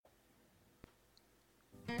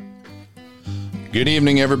Good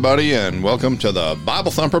evening, everybody, and welcome to the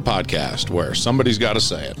Bible Thumper Podcast, where somebody's got to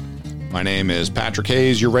say it. My name is Patrick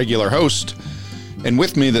Hayes, your regular host, and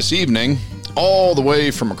with me this evening, all the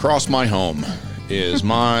way from across my home, is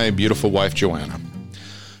my beautiful wife, JoAnna.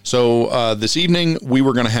 So this evening, we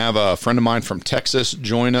were going to have a friend of mine from Texas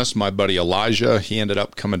join us, my buddy Elijah. He ended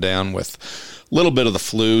up coming down with a little bit of the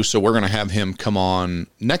flu, so we're going to have him come on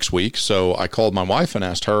next week. So I called my wife and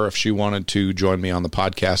asked her if she wanted to join me on the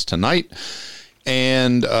podcast tonight.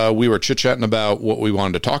 And we were chit-chatting about what we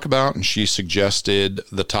wanted to talk about, and she suggested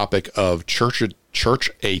the topic of church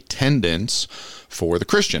attendance for the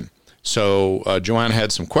Christian. So JoAnna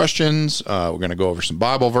had some questions. We're going to go over some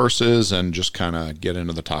Bible verses and just kind of get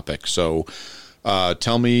into the topic. So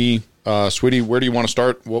tell me, sweetie, where do you want to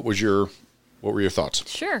start? What were your thoughts?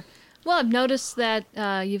 Sure. Well, I've noticed that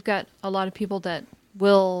you've got a lot of people that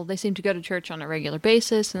they seem to go to church on a regular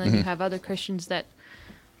basis, and then you have other Christians that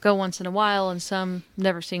go once in a while, and some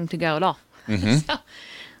never seem to go at all. So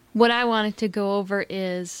what I wanted to go over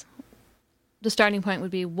is, the starting point would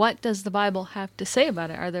be, what does the Bible have to say about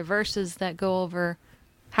it? Are there verses that go over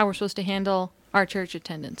how we're supposed to handle our church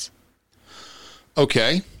attendance?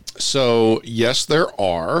 Okay, so yes, there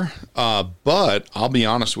are, but I'll be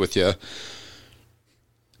honest with you.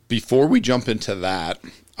 Before we jump into that,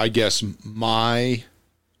 I guess my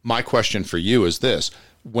question for you is this.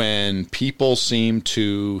 When people seem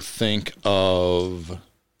to think of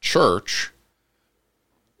church,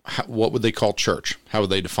 what would they call church? How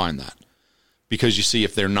would they define that? Because you see,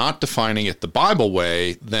 if they're not defining it the Bible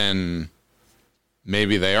way, then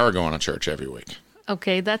maybe they are going to church every week.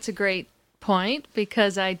 Okay, that's a great point,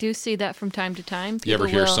 because I do see that from time to time. You ever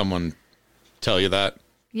hear someone tell you that?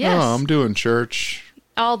 Yes. Oh, I'm doing church.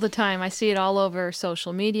 All the time. I see it all over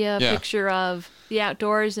social media, picture of the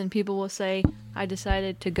outdoors, and people will say, I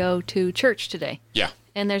decided to go to church today. Yeah.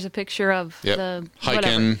 And there's a picture of the hiking,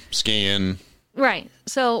 whatever. skiing. Right.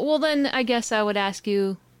 So, well, then I guess I would ask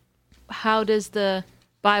you, how does the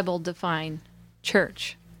Bible define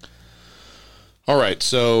church? All right.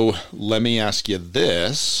 So let me ask you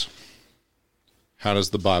this. How does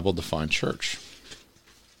the Bible define church?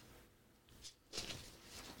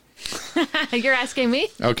 You're asking me?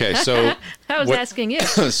 Okay, so I was asking you.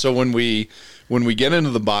 So when we get into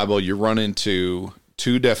the Bible, you run into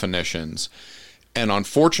two definitions, and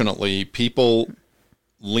unfortunately, people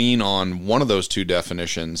lean on one of those two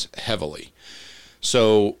definitions heavily.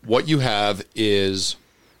 So what you have is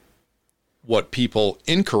what people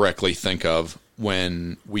incorrectly think of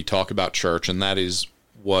when we talk about church, and that is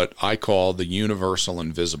what I call the universal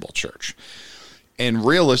and visible church. And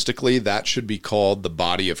realistically, that should be called the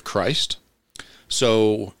body of Christ.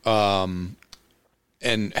 So, and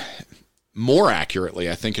more accurately,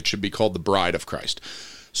 I think it should be called the bride of Christ.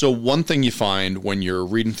 So one thing you find when you're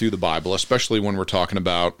reading through the Bible, especially when we're talking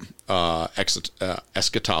about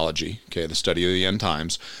eschatology, okay, the study of the end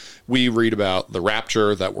times, we read about the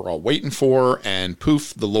rapture that we're all waiting for, and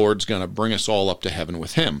poof, the Lord's going to bring us all up to heaven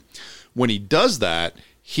with him. When he does that,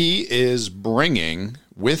 he is bringing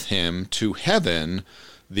with him to heaven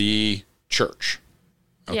the church.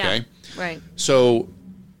 Okay? Yeah, right. So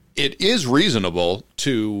it is reasonable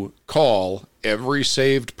to call every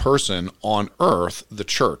saved person on earth the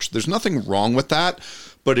church. There's nothing wrong with that,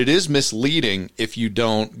 but it is misleading if you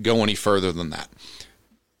don't go any further than that.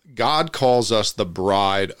 God calls us the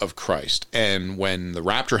bride of Christ, and when the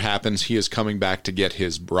rapture happens, he is coming back to get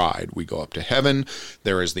his bride. We go up to heaven.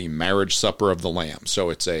 There is the marriage supper of the Lamb, so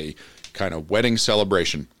it's a kind of wedding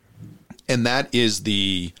celebration, and that is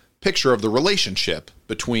the picture of the relationship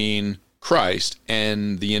between Christ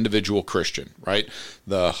and the individual Christian, right?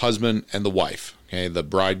 The husband and the wife, okay, the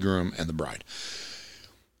bridegroom and the bride.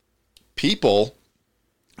 People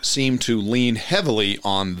seem to lean heavily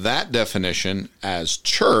on that definition as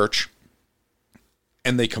church,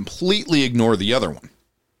 and they completely ignore the other one.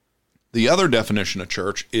 The other definition of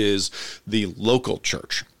church is the local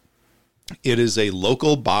church. It is a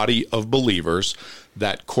local body of believers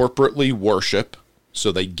that corporately worship,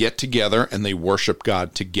 so they get together and they worship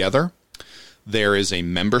God together. There is a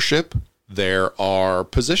membership. There are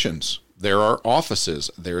positions. There are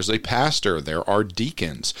offices. There's a pastor. There are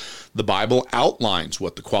deacons. The Bible outlines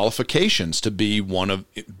what the qualifications to be in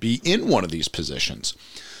one of these positions.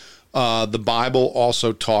 The Bible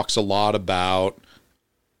also talks a lot about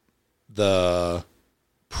the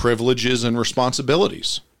privileges and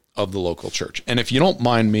responsibilities of the local church. And if you don't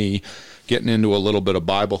mind me getting into a little bit of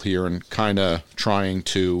Bible here and kind of trying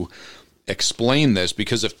to explain this,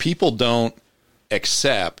 because if people don't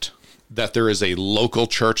accept that there is a local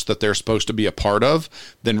church that they're supposed to be a part of,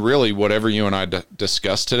 then really whatever you and I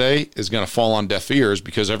discussed today is going to fall on deaf ears,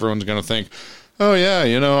 because everyone's going to think, oh, yeah,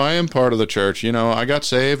 I am part of the church. I got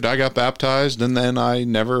saved, I got baptized, and then I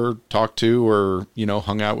never talked to or,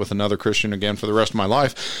 hung out with another Christian again for the rest of my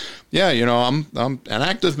life. Yeah, I'm an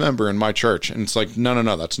active member in my church. And it's like,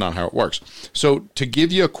 no, that's not how it works. So to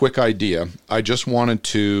give you a quick idea, I just wanted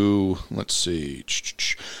to, let's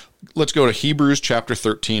go to Hebrews chapter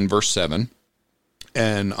 13, verse 7.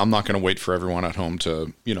 And I'm not going to wait for everyone at home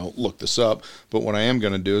to, look this up. But what I am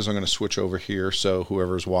going to do is I'm going to switch over here so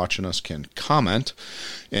whoever's watching us can comment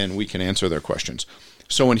and we can answer their questions.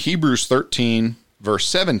 So in Hebrews 13, verse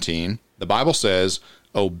 17, the Bible says,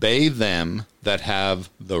 obey them that have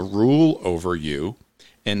the rule over you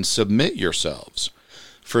and submit yourselves,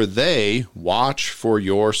 for they watch for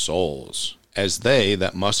your souls, as they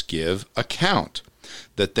that must give account,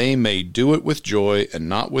 that they may do it with joy and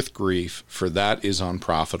not with grief, for that is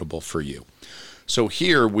unprofitable for you. So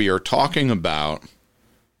here we are talking about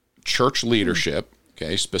church leadership,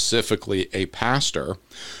 okay, specifically a pastor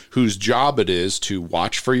whose job it is to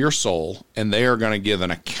watch for your soul, and they are going to give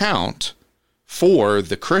an account for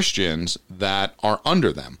the Christians that are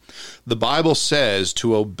under them. The Bible says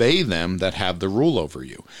to obey them that have the rule over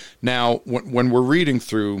you. Now, when we're reading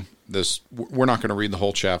through this, we're not going to read the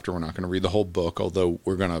whole chapter, we're not going to read the whole book, although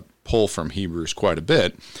we're going to pull from Hebrews quite a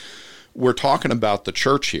bit. We're talking about the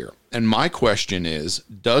church here. And my question is,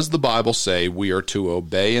 does the Bible say we are to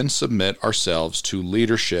obey and submit ourselves to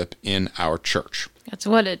leadership in our church? That's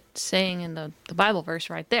what it's saying in the Bible verse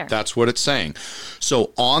right there. That's what it's saying.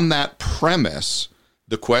 So on that premise,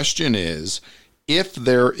 the question is, if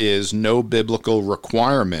there is no biblical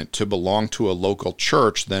requirement to belong to a local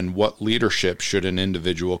church, then what leadership should an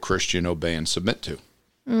individual Christian obey and submit to?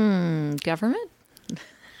 Government?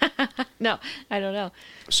 No, I don't know.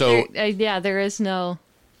 So, there is no...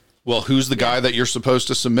 Well, who's the guy that you're supposed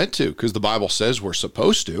to submit to? Because the Bible says we're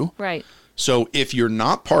supposed to. Right. So if you're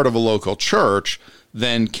not part of a local church,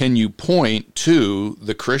 then can you point to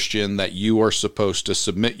the Christian that you are supposed to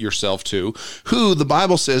submit yourself to, who the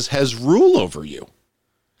Bible says has rule over you?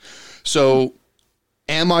 So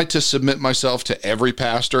am I to submit myself to every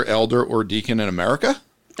pastor, elder, or deacon in America?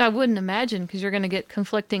 I wouldn't imagine, because you're going to get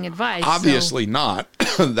conflicting advice. Obviously not.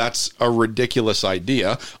 That's a ridiculous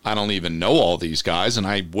idea. I don't even know all these guys, and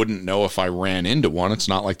I wouldn't know if I ran into one. It's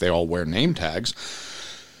not like they all wear name tags.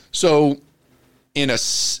 So in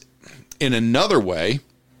another way,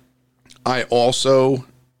 I also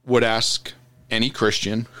would ask any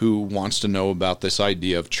Christian who wants to know about this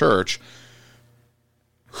idea of church,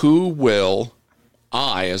 who will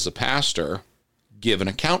I, as a pastor, give an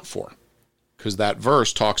account for? Because that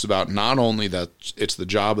verse talks about not only that it's the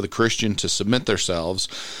job of the Christian to submit themselves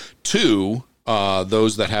to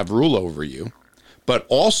those that have rule over you, but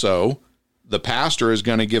also the pastor is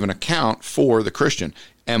going to give an account for the Christian.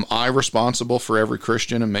 Am I responsible for every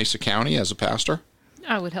Christian in Mesa County as a pastor?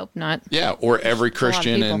 I would hope not. Yeah, or every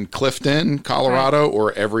Christian in Clifton, Colorado, right,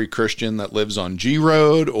 or every Christian that lives on G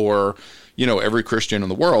Road, or every Christian in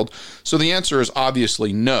the world. So the answer is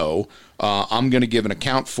obviously no. I'm going to give an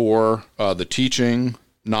account for the teaching,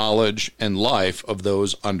 knowledge, and life of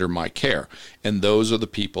those under my care. And those are the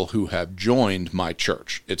people who have joined my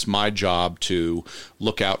church. It's my job to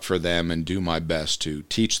look out for them and do my best to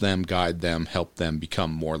teach them, guide them, help them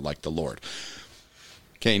become more like the Lord.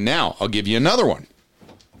 Okay, now I'll give you another one.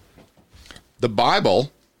 The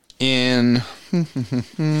Bible in, I'm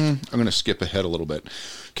going to skip ahead a little bit.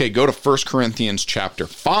 Okay, go to 1 Corinthians chapter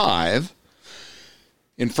 5.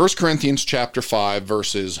 In 1 Corinthians chapter 5,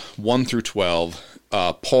 verses 1 through 12,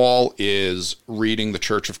 Paul is reading the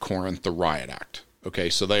Church of Corinth, the Riot Act.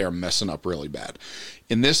 Okay, so they are messing up really bad.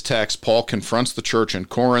 In this text, Paul confronts the church in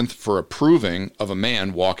Corinth for approving of a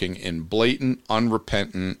man walking in blatant,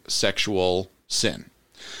 unrepentant sexual sin.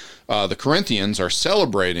 The Corinthians are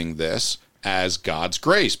celebrating this as God's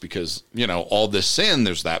grace because, all this sin,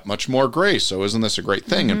 there's that much more grace. So isn't this a great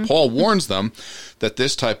thing? Mm-hmm. And Paul warns them that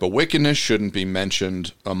this type of wickedness shouldn't be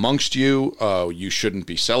mentioned amongst you. You shouldn't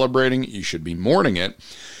be celebrating it. You should be mourning it.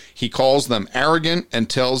 He calls them arrogant and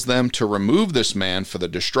tells them to remove this man for the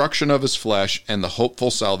destruction of his flesh and the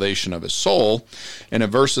hopeful salvation of his soul. And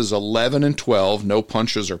in verses 11 and 12, no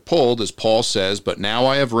punches are pulled, as Paul says, but now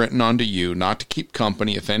I have written unto you not to keep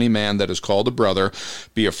company if any man that is called a brother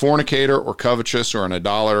be a fornicator or covetous or an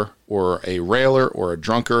idolater or a railer or a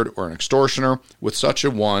drunkard or an extortioner. With such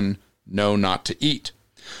a one, no, not to eat.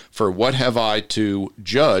 For what have I to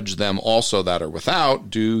judge them also that are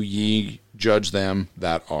without? Do ye judge them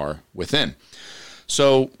that are within?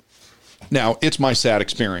 So now it's my sad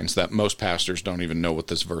experience that most pastors don't even know what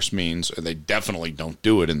this verse means, or they definitely don't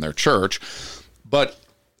do it in their church. But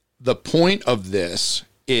the point of this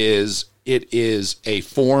is it is a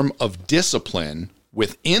form of discipline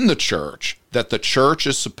within the church that the church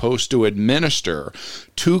is supposed to administer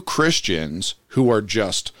to Christians who are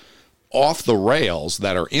just off the rails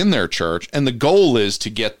that are in their church. And the goal is to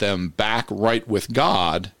get them back right with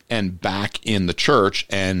God and back in the church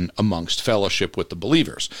and amongst fellowship with the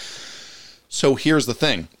believers. So here's the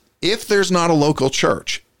thing. If there's not a local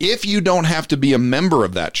church, if you don't have to be a member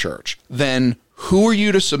of that church, then who are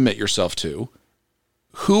you to submit yourself to?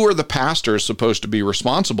 Who are the pastors supposed to be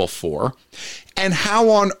responsible for? And how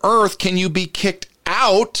on earth can you be kicked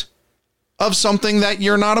out of something that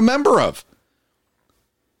you're not a member of?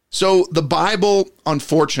 So the Bible,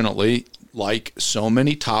 unfortunately, like so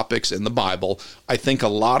many topics in the Bible, I think a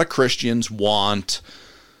lot of Christians want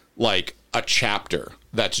like a chapter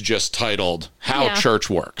that's just titled How Church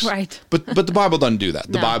Works. Right. But the Bible doesn't do that.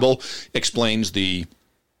 The No. Bible explains the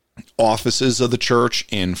offices of the church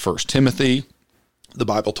in 1 Timothy. The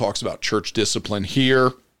Bible talks about church discipline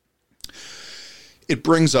here. It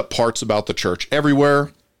brings up parts about the church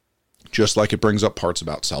everywhere, just like it brings up parts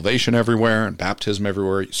about salvation everywhere and baptism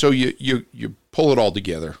everywhere. So you pull it all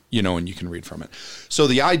together, and you can read from it. So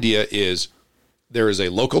the idea is there is a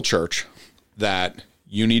local church that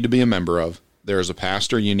you need to be a member of. There is a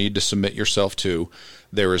pastor you need to submit yourself to.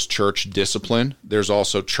 There is church discipline. There's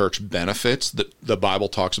also church benefits. The Bible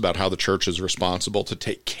talks about how the church is responsible to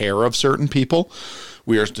take care of certain people.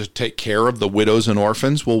 We are to take care of the widows and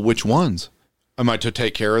orphans. Well, which ones? Am I to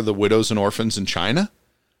take care of the widows and orphans in China?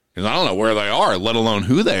 Because I don't know where they are, let alone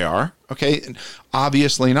who they are. Okay,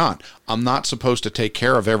 obviously not. I'm not supposed to take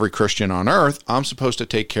care of every Christian on earth. I'm supposed to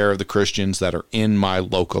take care of the Christians that are in my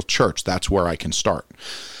local church. That's where I can start.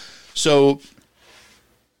 So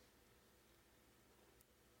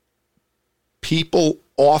people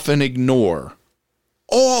often ignore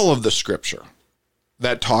all of the scripture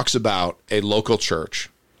that talks about a local church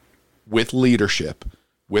with leadership,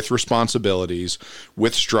 with responsibilities,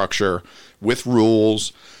 with structure, with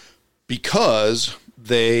rules, because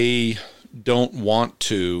they don't want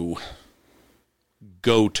to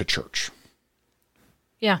go to church.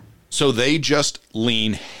 Yeah. So they just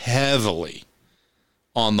lean heavily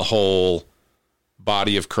on the whole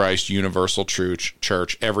body of Christ, universal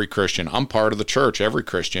church, every Christian. I'm part of the church. Every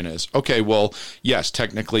Christian is. Okay, well, yes,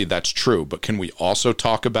 technically that's true. But can we also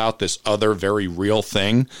talk about this other very real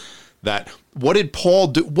thing that, what did Paul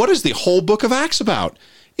do? What is the whole book of Acts about?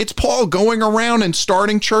 It's Paul going around and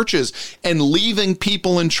starting churches and leaving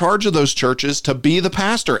people in charge of those churches to be the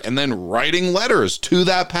pastor and then writing letters to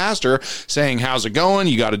that pastor saying, how's it going?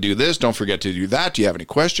 You got to do this. Don't forget to do that. Do you have any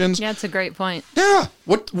questions? Yeah, that's a great point. Yeah.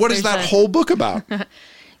 What is that whole book about?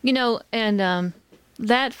 And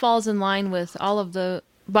that falls in line with all of the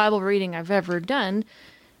Bible reading I've ever done,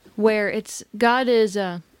 where it's God is,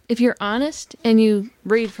 if you're honest and you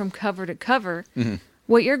read from cover to cover,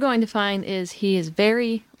 what you're going to find is he is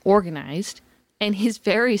very organized and he's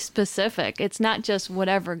very specific. It's not just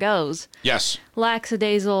whatever goes. Yes.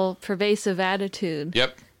 Lackadaisical, pervasive attitude.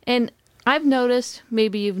 Yep. And I've noticed,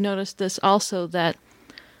 maybe you've noticed this also, that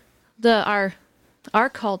our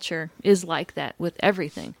culture is like that with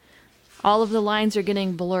everything. All of the lines are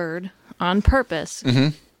getting blurred on purpose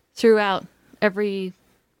throughout every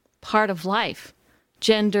part of life.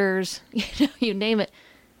 Genders, you name it.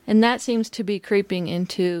 And that seems to be creeping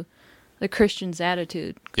into the Christian's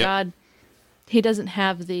attitude. Yep. God, he doesn't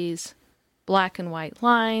have these black and white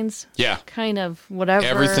lines. Yeah. Kind of whatever.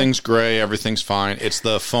 Everything's gray. Everything's fine. It's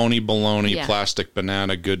the phony baloney, Yeah. plastic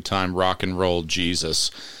banana, good time, rock and roll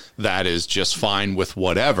Jesus that is just fine with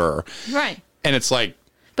whatever. Right. And it's like,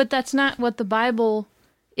 But that's not what the Bible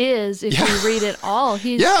is if you read it all.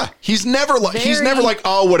 he's never like,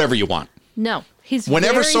 oh, whatever you want. No. He's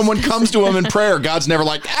Whenever very someone specific. comes to him in prayer, God's never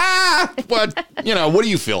like, what do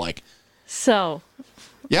you feel like? So,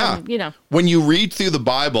 Yeah. When you read through the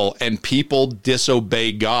Bible and people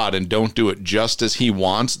disobey God and don't do it just as he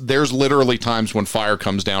wants, there's literally times when fire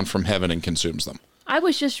comes down from heaven and consumes them. I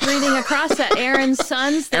was just reading across that Aaron's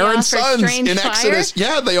sons. Aaron's sons in fire. Exodus.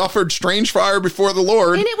 Yeah, they offered strange fire before the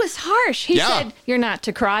Lord. And it was harsh. He said, you're not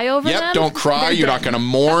to cry over them. Yep, don't cry. They're You're dead. not going to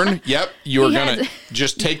mourn. Yep, you're He going to had-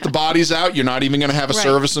 just take the bodies out. You're not even going to have a Right.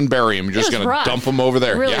 service and bury them. You're just It was going to rough. dump them over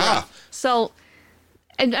there. Really yeah. rough. So,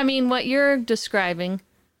 and I mean, what you're describing,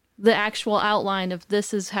 the actual outline of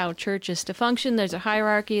this is how church is to function. There's a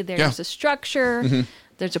hierarchy. There's a structure.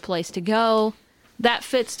 There's a place to go. That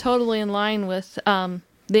fits totally in line with the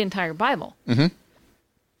entire Bible.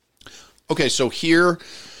 Okay, so here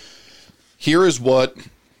is what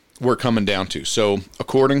we're coming down to. So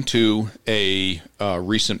according to a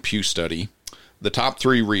recent Pew study, the top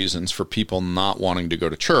 3 reasons for people not wanting to go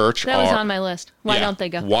to church that was on my list. Why don't they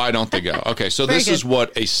go? Why don't they go? Okay, so this is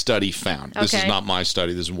what a study found. This is Okay. not my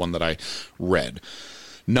study. This is one that I read.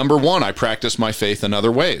 Number 1, I practice my faith in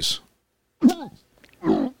other ways.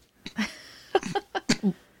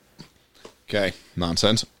 Okay,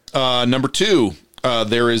 nonsense. Number 2,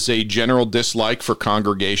 there is a general dislike for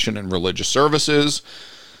congregation and religious services.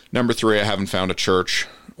 Number 3, I haven't found a church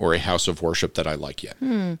or a house of worship that I like yet.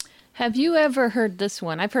 Have you ever heard this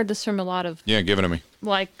one? I've heard this from a lot of, Yeah, give it to me.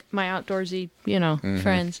 like, my outdoorsy,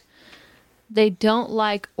 friends. They don't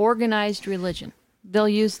like organized religion. They'll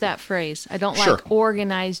use that phrase. I don't Sure. like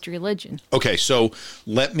organized religion. Okay, so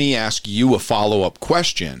let me ask you a follow-up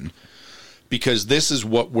question, because this is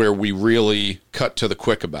where we really cut to the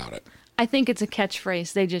quick about it. I think it's a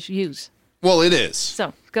catchphrase they just use. Well, it is.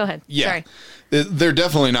 So, go ahead. Yeah. Sorry. They're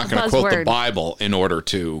definitely not going to quote the Buzzword. Bible in order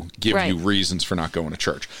to give Right. you reasons for not going to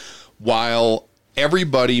church. While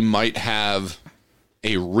everybody might have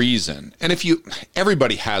a reason, and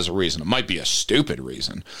everybody has a reason, it might be a stupid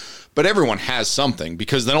reason, but everyone has something,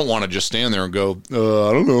 because they don't want to just stand there and go,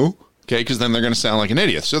 I don't know. Okay, because then they're going to sound like an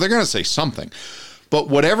idiot. So they're going to say something. But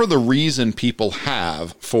whatever the reason people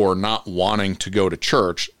have for not wanting to go to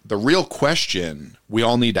church, the real question we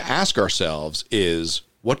all need to ask ourselves is,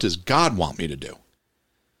 what does God want me to do?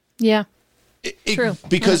 Yeah. True.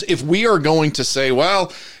 Because if we are going to say,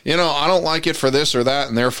 well, I don't like it for this or that,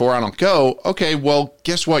 and therefore I don't go, okay, well,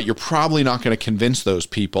 guess what? You're probably not going to convince those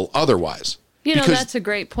people otherwise. That's a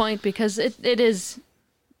great point, because it is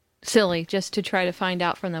silly just to try to find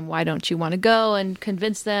out from them, why don't you want to go, and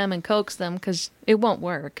convince them and coax them, because it won't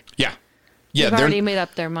work. Yeah. They've already made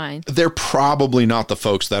up their mind. They're probably not the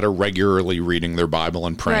folks that are regularly reading their Bible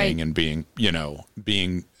and praying Right.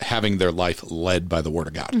 and having their life led by the Word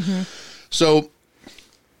of God. So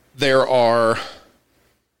there are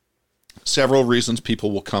several reasons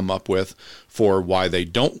people will come up with for why they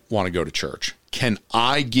don't want to go to church. Can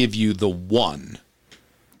I give you the one?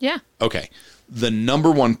 Yeah. Okay. The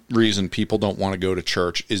number one reason people don't want to go to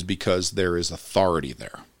church is because there is authority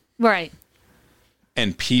there. Right.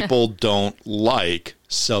 And people don't like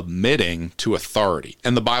submitting to authority.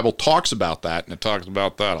 And the Bible talks about that, and it talks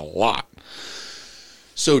about that a lot.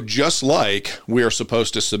 So just like we are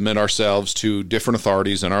supposed to submit ourselves to different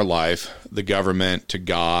authorities in our life, the government, to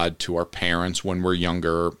God, to our parents when we're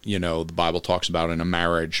younger, the Bible talks about in a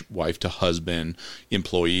marriage, wife to husband,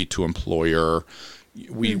 employee to employer.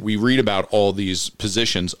 We read about all these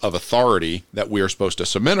positions of authority that we are supposed to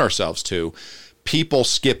submit ourselves to. People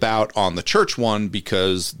skip out on the church one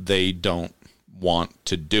because they don't want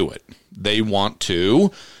to do it. They want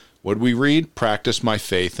to, what did we read? Practice my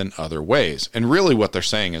faith in other ways. And really what they're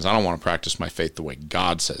saying is, I don't want to practice my faith the way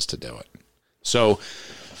God says to do it. So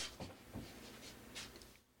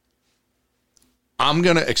I'm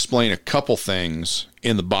going to explain a couple things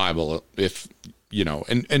in the Bible, if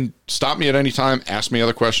and stop me at any time, ask me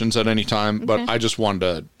other questions at any time, but I just wanted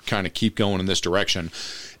to kind of keep going in this direction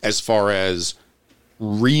as far as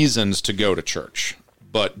reasons to go to church.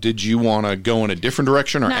 But did you want to go in a different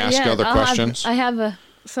direction or Not ask yet. other questions? I have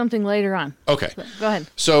something later on. Okay. Go ahead.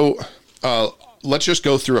 So let's just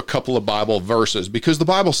go through a couple of Bible verses, because the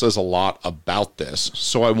Bible says a lot about this.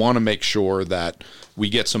 So I want to make sure that we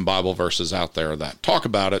get some Bible verses out there that talk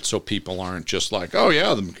about it, so people aren't just like, oh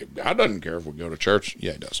yeah, God doesn't care if we go to church.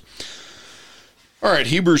 Yeah, he does. All right,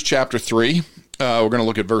 Hebrews chapter 3. We're going to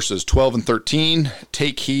look at verses 12 and 13.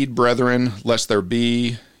 Take heed, brethren, lest there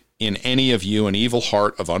be in any of you an evil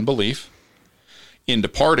heart of unbelief in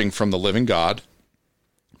departing from the living God,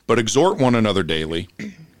 but exhort one another daily,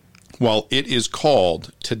 while it is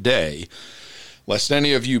called today, lest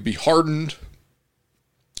any of you be hardened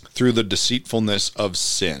through the deceitfulness of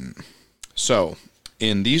sin. So,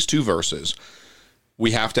 in these two verses,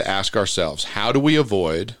 we have to ask ourselves, how do we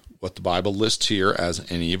avoid what the Bible lists here as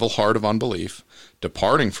an evil heart of unbelief,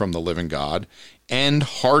 departing from the living God, and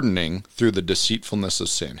hardening through the deceitfulness of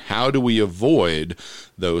sin? How do we avoid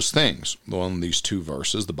those things? Well, in these two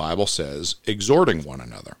verses, the Bible says, exhorting one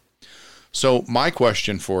another. So my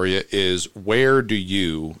question for you is, where do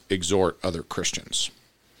you exhort other Christians?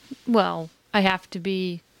 Well, I have to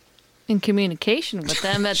be in communication with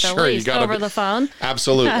them at the Sure, you least, gotta over be. the phone.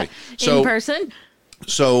 Absolutely. In person.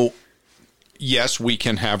 So, yes, we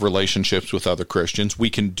can have relationships with other Christians. We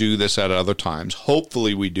can do this at other times.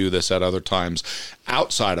 Hopefully we do this at other times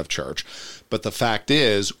outside of church. But the fact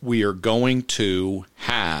is, we are going to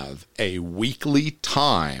have a weekly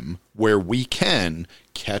time where we can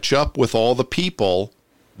catch up with all the people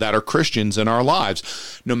that are Christians in our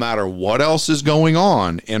lives. No matter what else is going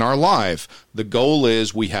on in our life, the goal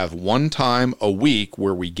is we have one time a week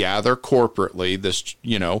where we gather corporately. This,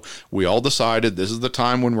 we all decided this is the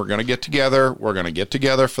time when we're going to get together. We're going to get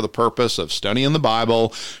together for the purpose of studying the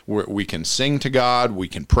Bible, where we can sing to God, we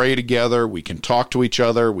can pray together, we can talk to each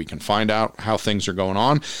other, we can find out how things are going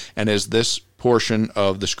on. And as this portion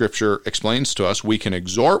of the scripture explains to us, we can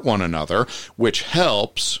exhort one another, which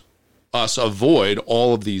helps us avoid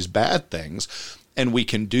all of these bad things, and we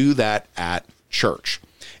can do that at church.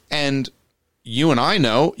 And you and I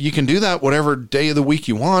know you can do that whatever day of the week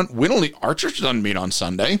you want. Our church doesn't meet on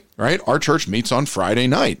Sunday, right? Our church meets on Friday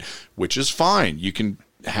night, which is fine. You can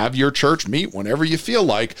have your church meet whenever you feel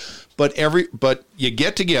like, but you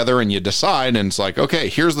get together and you decide, and it's like, okay,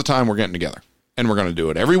 here's the time we're getting together, and we're going to do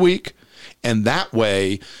it every week. And that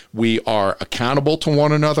way we are accountable to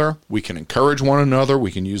one another. We can encourage one another. We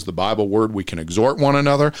can use the Bible word. We can exhort one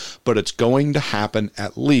another, but it's going to happen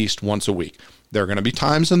at least once a week. There are going to be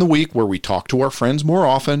times in the week where we talk to our friends more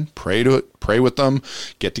often, pray with them,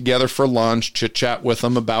 get together for lunch, chit-chat with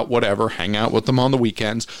them about whatever, hang out with them on the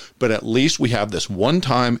weekends. But at least we have this one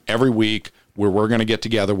time every week where we're going to get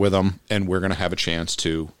together with them and we're going to have a chance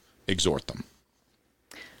to exhort them.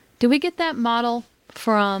 Do we get that model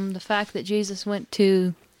from the fact that Jesus went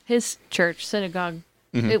to his church, synagogue?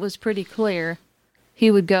 It was pretty clear he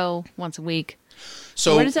would go once a week.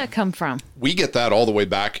 So where does that come from? We get that all the way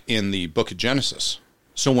back in the book of Genesis.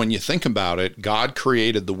 So when you think about it, God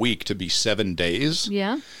created the week to be 7 days.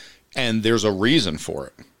 Yeah. And there's a reason for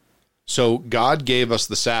it. So God gave us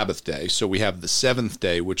the Sabbath day. So we have the seventh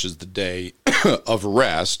day, which is the day of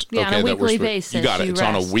rest. Yeah, on a weekly basis. You got it. It's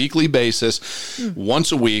on a weekly basis,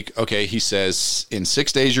 once a week. Okay, he says in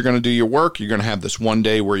 6 days you're going to do your work. You're going to have this one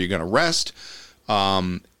day where you're going to rest.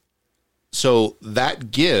 So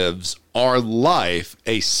that gives our life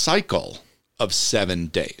a cycle of 7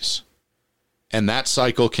 days. And that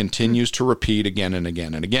cycle continues to repeat again and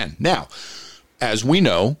again and again. Now, as we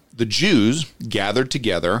know, the Jews gathered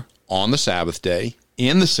together on the Sabbath day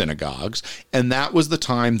in the synagogues, and that was the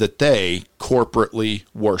time that they corporately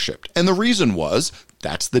worshiped. And the reason was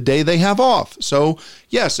that's the day they have off. So,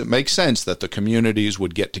 yes, it makes sense that the communities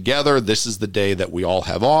would get together. This is the day that we all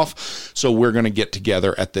have off, so we're going to get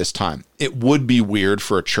together at this time. It would be weird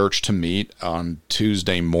for a church to meet on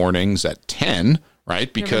Tuesday mornings at 10,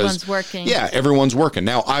 right? Because everyone's working. Yeah, everyone's working.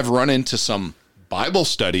 Now, I've run into some Bible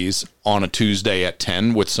studies on a Tuesday at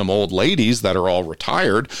 10 with some old ladies that are all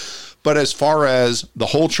retired. But as far as the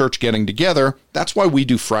whole church getting together, that's why we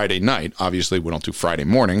do Friday night. Obviously, we don't do Friday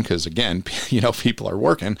morning because, again, people are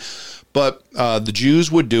working. But the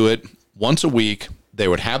Jews would do it once a week. They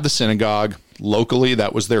would have the synagogue. Locally,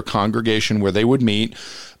 that was their congregation where they would meet.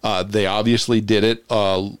 They obviously did it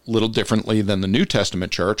a little differently than the New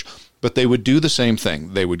Testament church, but they would do the same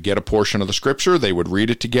thing. They would get a portion of the scripture, they would read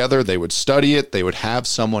it together, they would study it, they would have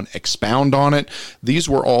someone expound on it. These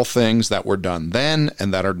were all things that were done then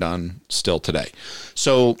and that are done still today.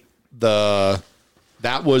 So that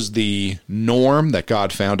was the norm that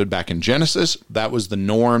God founded back in Genesis. That was the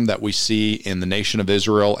norm that we see in the nation of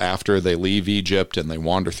Israel after they leave Egypt and they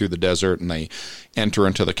wander through the desert and they enter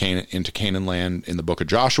into Canaan land in the book of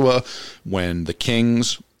Joshua. When the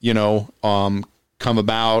kings, come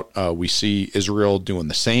about, we see Israel doing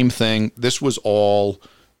the same thing. This was all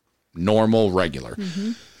normal, regular.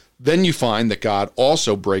 Mm-hmm. Then you find that God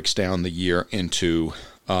also breaks down the year into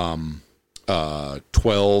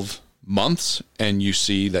 12 months, and you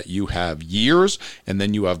see that you have years, and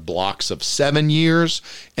then you have blocks of 7 years,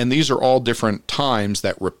 and these are all different times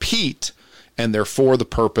that repeat, and they're for the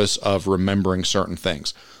purpose of remembering certain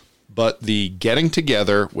things. But the getting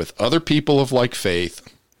together with other people of like faith,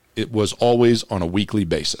 it was always on a weekly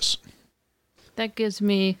basis. That gives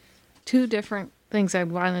me two different things I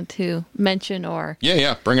wanted to mention or...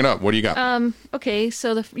 Yeah, bring it up. What do you got? Okay,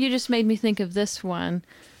 so you just made me think of this one.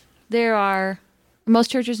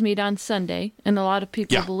 Most churches meet on Sunday, and a lot of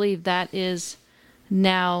people believe that is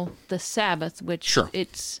now the Sabbath, which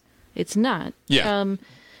it's not. Yeah,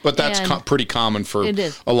 but that's pretty common for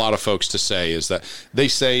a lot of folks to say, is that they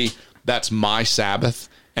say that's my Sabbath,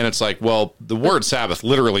 and it's like, well, the word Sabbath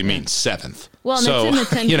literally means seventh. Well, and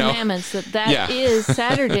it's in the Ten Commandments that is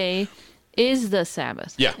Saturday is the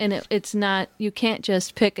Sabbath. Yeah. And it's not, you can't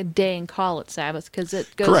just pick a day and call it Sabbath because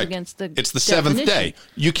it goes against the It's the definition. seventh day.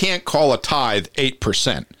 You can't call a tithe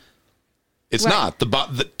 8%. It's not.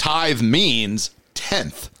 The tithe means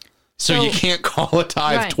tenth. So you can't call a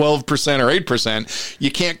tithe 12% or 8%. You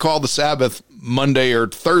can't call the Sabbath Monday or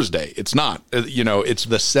Thursday. It's not. It's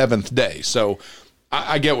the seventh day. So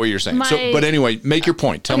I get what you're saying. But anyway, make your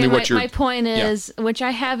point. Tell me what my point is, which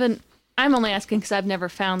I haven't. I'm only asking because I've never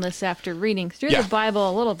found this after reading through the Bible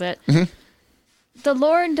a little bit. Mm-hmm. The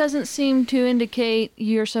Lord doesn't seem to indicate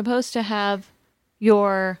you're supposed to have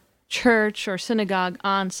your church or synagogue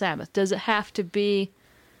on Sabbath. Does it have to be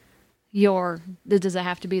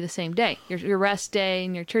the same day? Your rest day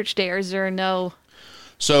and your church day, or is there no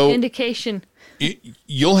indication?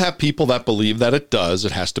 You'll have people that believe that it does.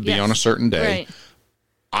 It has to be on a certain day. Right.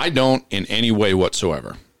 I don't in any way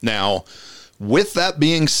whatsoever. Now, with that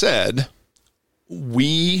being said,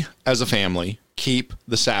 we as a family keep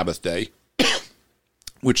the Sabbath day,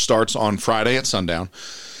 which starts on Friday at sundown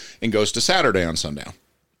and goes to Saturday on sundown.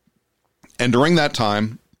 And during that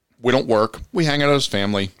time, we don't work. We hang out as a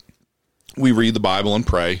family. We read the Bible and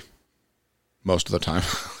pray most of the time.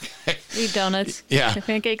 Eat donuts. Yeah.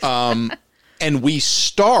 Pancakes. And we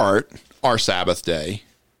start our Sabbath day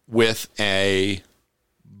with a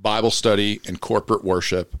Bible study and corporate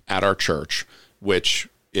worship at our church, which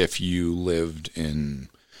if you lived in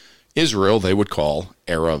Israel, they would call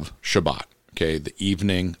Erev Shabbat, okay, the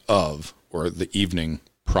evening of or the evening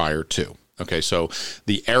prior to. Okay, so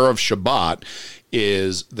the Erev Shabbat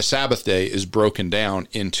is the Sabbath day is broken down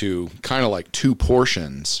into kind of like two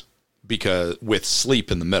portions because with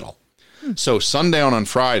sleep in the middle. So sundown on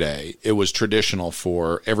Friday, it was traditional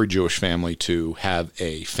for every Jewish family to have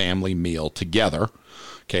a family meal together.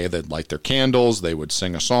 Okay, they'd light their candles, they would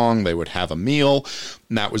sing a song, they would have a meal,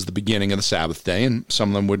 and that was the beginning of the Sabbath day, and some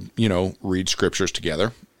of them would, read scriptures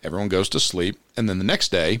together. Everyone goes to sleep, and then the next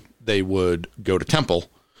day, they would go to temple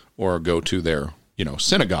or go to their,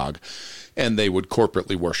 synagogue, and they would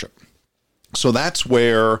corporately worship. So that's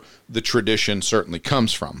where the tradition certainly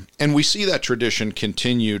comes from. And we see that tradition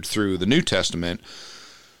continued through the New Testament,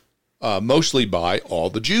 mostly by all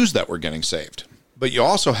the Jews that were getting saved. But you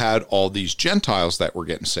also had all these Gentiles that were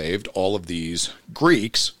getting saved, all of these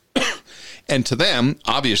Greeks. And to them,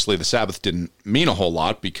 obviously, the Sabbath didn't mean a whole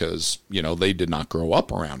lot because, they did not grow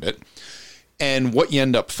up around it. And what you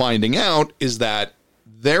end up finding out is that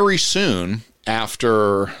very soon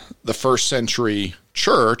after the first century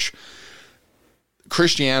church,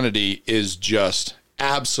 Christianity is just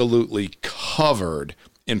absolutely covered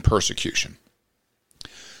in persecution.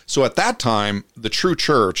 So at that time, the true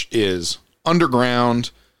church is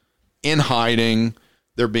underground, in hiding.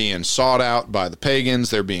 They're being sought out by the pagans.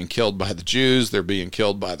 They're being killed by the Jews. They're being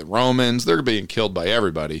killed by the Romans. They're being killed by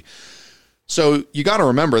everybody. So you got to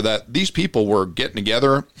remember that these people were getting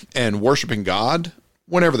together and worshiping God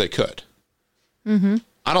whenever they could. Mm-hmm.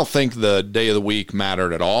 I don't think the day of the week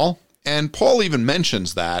mattered at all. And Paul even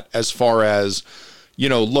mentions that as far as,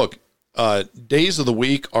 look, days of the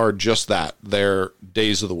week are just that. They're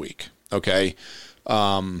days of the week, okay?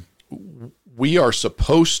 We are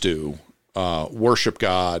supposed to worship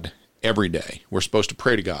God every day. We're supposed to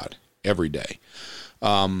pray to God every day.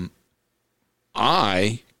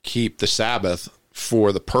 I keep the Sabbath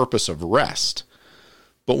for the purpose of rest.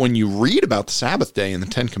 But when you read about the Sabbath day in the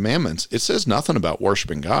Ten Commandments, it says nothing about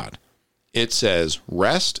worshiping God. It says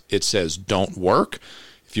rest. It says don't work.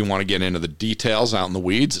 If you want to get into the details out in the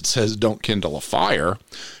weeds, it says don't kindle a fire.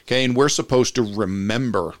 Okay, and we're supposed to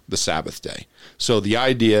remember the Sabbath day. So the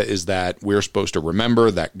idea is that we're supposed to remember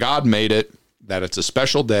that God made it, that it's a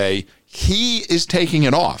special day. He is taking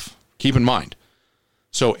it off. Keep in mind.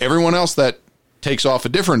 So everyone else that takes off a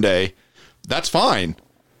different day, that's fine.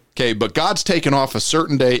 Okay, but God's taken off a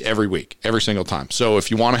certain day every week, every single time. So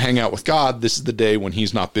if you want to hang out with God, this is the day when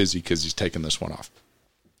he's not busy because he's taking this one off.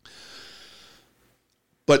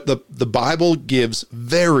 But the Bible gives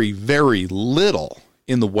very, very little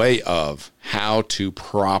in the way of how to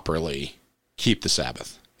properly keep the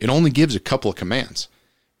Sabbath. It only gives a couple of commands.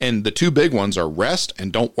 And the two big ones are rest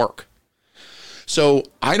and don't work. So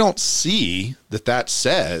I don't see that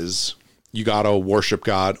says you got to worship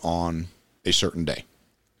God on a certain day.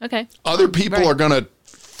 Okay. Other people are going to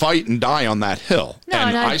fight and die on that hill. No,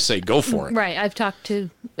 and I say go for it. Right. I've talked to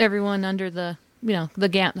everyone under the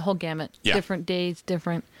whole gamut. Yeah. Different days,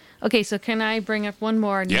 different. Okay, so can I bring up one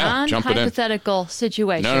more non-hypothetical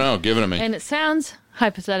situation? No, give it to me. And it sounds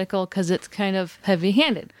hypothetical because it's kind of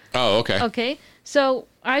heavy-handed. Oh, okay. Okay, so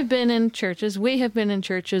we have been in churches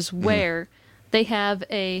where they have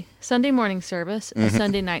a Sunday morning service, a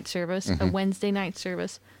Sunday night service, a Wednesday night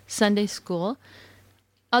service, Sunday school,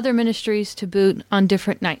 other ministries to boot on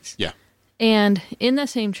different nights. Yeah. And in the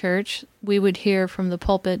same church, we would hear from the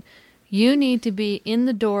pulpit, you need to be in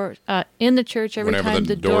the church every whenever time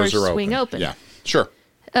the doors swing open. Yeah, sure.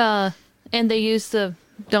 And they use the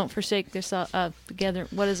don't forsake yourself together.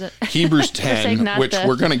 What is it? Hebrews 10, which the...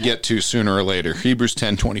 we're going to get to sooner or later. Hebrews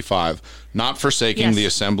 10:25, not forsaking the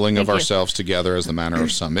assembling of ourselves together as the manner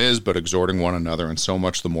of some is, but exhorting one another, and so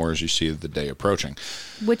much the more as you see the day approaching.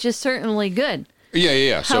 Which is certainly good.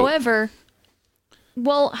 Yeah. However,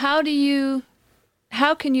 well, how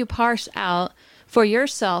can you parse out for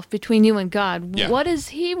yourself between you and God? Yeah. What is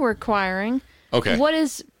he requiring? Okay. What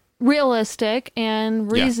is realistic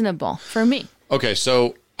and reasonable for me? Okay,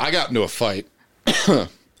 so I got into a fight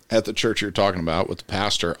at the church you're talking about with the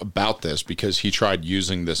pastor about this because he tried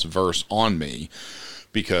using this verse on me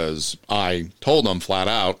because I told him flat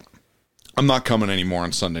out, I'm not coming anymore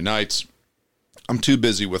on Sunday nights. I'm too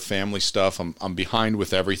busy with family stuff. I'm behind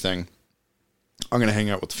with everything. I'm going to hang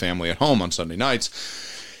out with the family at home on Sunday nights.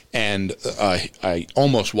 And I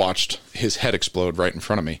almost watched his head explode right in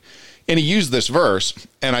front of me. And he used this verse,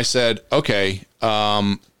 and I said, okay,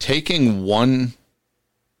 taking one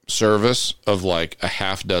service of like a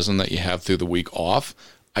half dozen that you have through the week off,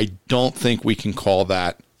 I don't think we can call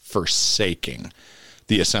that forsaking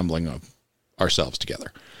the assembling of ourselves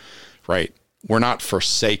together, right? We're not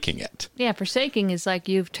forsaking it. Yeah, forsaking is like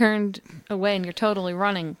you've turned away and you're totally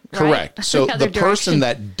running. Right? Correct. So the person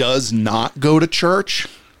that does not go to church,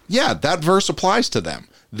 yeah, that verse applies to them.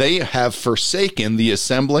 They have forsaken the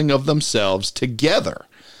assembling of themselves together.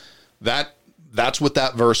 That's what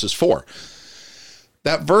that verse is for.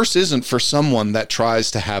 That verse isn't for someone that tries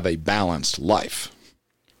to have a balanced life.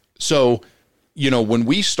 So, when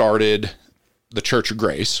we started the Church of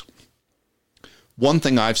Grace, one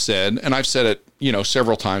thing I've said, and I've said it,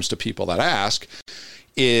 several times to people that ask,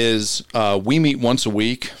 is we meet once a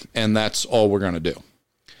week, and that's all we're going to do.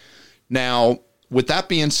 Now, with that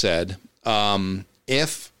being said, and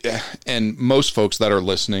most folks that are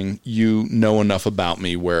listening, you know enough about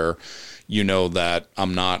me where you know that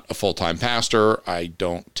I'm not a full-time pastor. I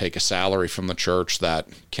don't take a salary from the church that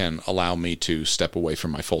can allow me to step away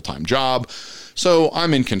from my full-time job. So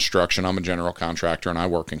I'm in construction. I'm a general contractor, and I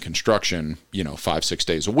work in construction, 5-6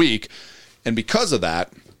 days a week. And because of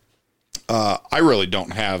that, I really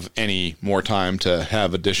don't have any more time to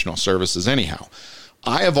have additional services anyhow.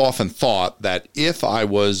 I have often thought that if I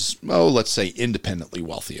was, let's say independently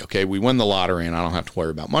wealthy, okay, we win the lottery and I don't have to worry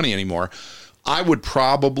about money anymore, I would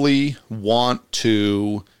probably want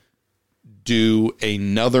to do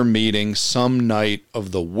another meeting some night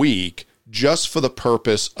of the week just for the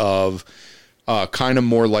purpose of kind of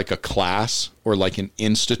more like a class or like an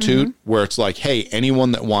institute where it's like, hey,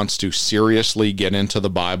 anyone that wants to seriously get into the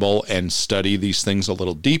Bible and study these things a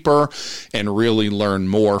little deeper and really learn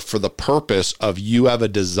more for the purpose of you have a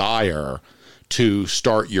desire to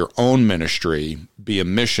start your own ministry, be a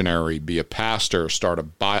missionary, be a pastor, start a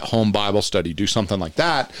home Bible study, do something like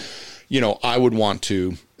that, I would want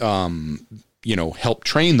to, help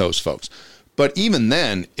train those folks. But even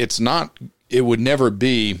then, it would never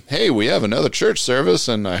be, hey, we have another church service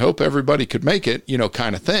and I hope everybody could make it,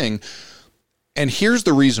 kind of thing. And here's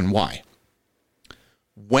the reason why.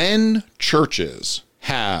 When churches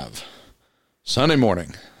have Sunday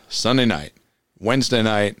morning, Sunday night, Wednesday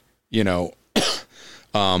night,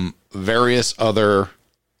 various other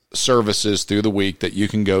services through the week that you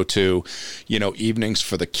can go to, evenings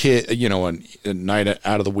for the kid, a night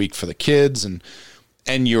out of the week for the kids,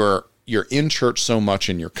 and you're in church so much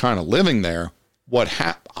and you're kind of living there.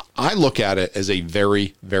 I look at it as a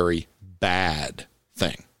very, very bad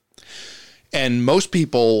thing. And most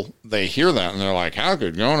people, they hear that and they're like, how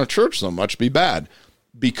could going to church so much be bad?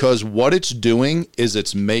 Because what it's doing is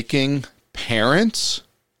it's making parents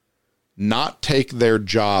not take their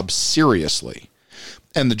job seriously.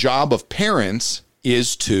 And the job of parents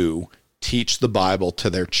is to teach the Bible to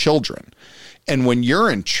their children. And when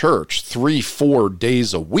you're in church 3-4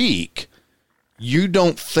 days a week, you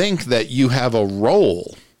don't think that you have a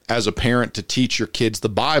role as a parent to teach your kids the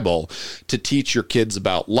Bible, to teach your kids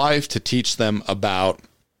about life, to teach them about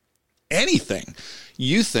anything.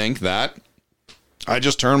 You think that I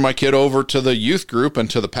just turn my kid over to the youth group and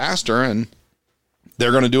to the pastor and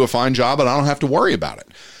they're going to do a fine job and I don't have to worry about it.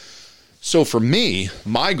 So for me,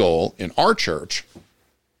 my goal in our church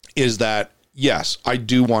is that, yes, I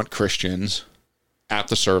do want Christians at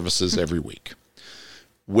the services every week.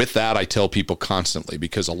 With that, I tell people constantly,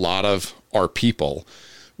 because a lot of our people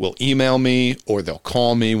will email me or they'll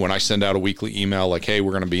call me when I send out a weekly email like, hey,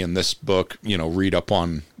 we're going to be in this book, read up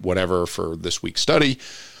on whatever for this week's study.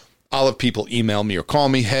 I'll have people email me or call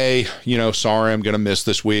me, hey, sorry, I'm going to miss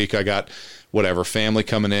this week. I got whatever family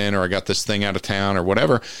coming in, or I got this thing out of town or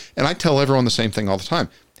whatever. And I tell everyone the same thing all the time.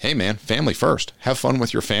 hey man, family first. Have fun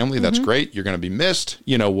with your family. That's great. You're going to be missed.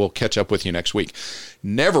 We'll catch up with you next week.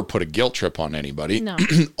 Never put a guilt trip on anybody. No.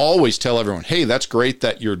 Always tell everyone, hey, that's great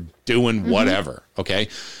that you're doing whatever. Okay.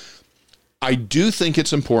 I do think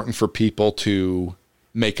it's important for people to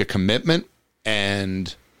make a commitment,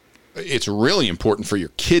 and it's really important for your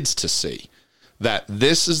kids to see that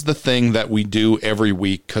this is the thing that we do every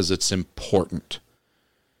week because it's important.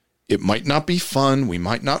 It might not be fun. We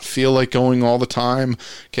might not feel like going all the time.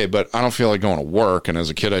 Okay, but I don't feel like going to work. And as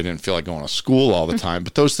a kid, I didn't feel like going to school all the time.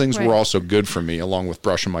 But those things were also good for me, along with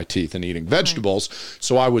brushing my teeth and eating vegetables.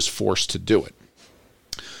 So I was forced to do it.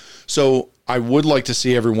 So I would like to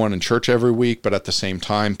see everyone in church every week, but at the same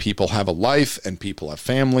time, people have a life and people have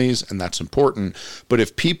families, and that's important. But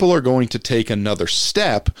if people are going to take another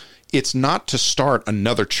step, it's not to start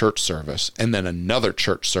another church service and then another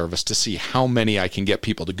church service to see how many I can get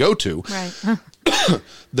people to go to. Right.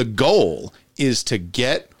 The goal is to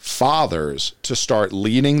get fathers to start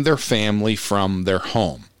leading their family from their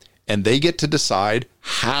home, and they get to decide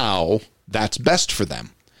how that's best for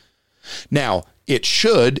them. Now, it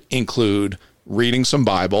should include reading some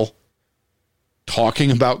Bible,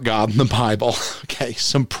 talking about God in the Bible, okay,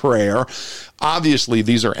 some prayer. Obviously,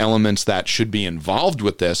 these are elements that should be involved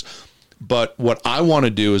with this, but what I want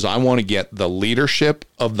to do is I want to get the leadership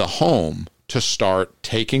of the home to start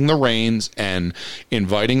taking the reins and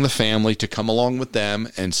inviting the family to come along with them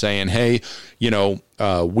and saying, hey,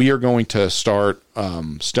 we are going to start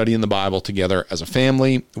studying the Bible together as a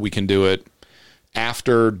family. We can do it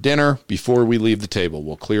after dinner, before we leave the table.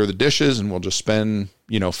 We'll clear the dishes and we'll just spend,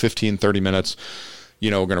 15, 30 minutes.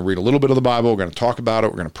 We're going to read a little bit of the Bible. We're going to talk about it.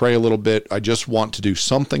 We're going to pray a little bit. I just want to do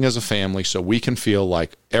something as a family so we can feel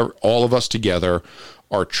like all of us together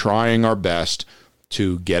are trying our best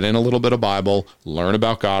to get in a little bit of Bible, learn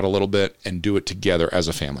about God a little bit, and do it together as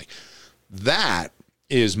a family. That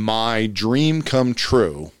is my dream come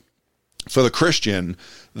true for the Christian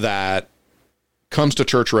that comes to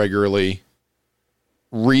church regularly,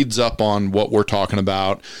 reads up on what we're talking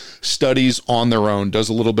about, studies on their own, does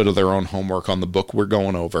a little bit of their own homework on the book we're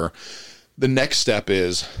going over. The next step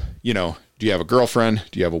is, do you have a girlfriend?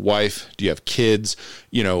 Do you have a wife? Do you have kids?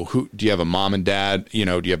 Do you have a mom and dad? Do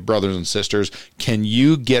you have brothers and sisters? Can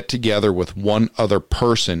you get together with one other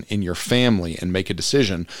person in your family and make a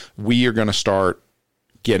decision? We are going to start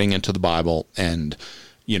getting into the Bible, and,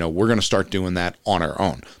 we're going to start doing that on our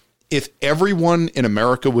own. If everyone in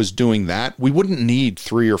America was doing that, we wouldn't need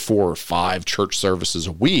 3 or 4 or 5 church services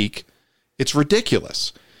a week. It's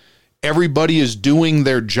ridiculous. Everybody is doing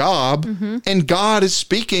their job, and God is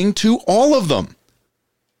speaking to all of them.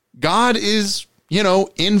 God is,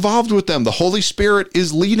 involved with them. The Holy Spirit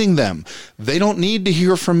is leading them. They don't need to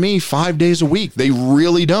hear from me 5 days a week. They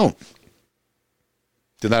really don't.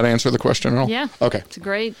 Did that answer the question at all? Yeah. Okay. It's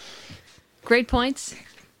great points.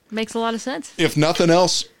 Makes a lot of sense. If nothing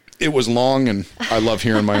else, it was long, and I love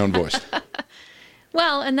hearing my own voice.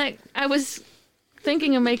 Well, and I was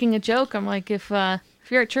thinking of making a joke. I'm like, if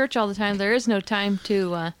you're at church all the time, there is no time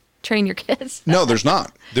to train your kids. No, there's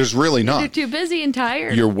not. There's really not. You're too busy and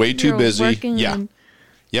tired. You're way too busy. Yeah.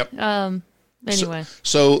 Yep. Anyway.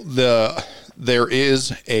 So there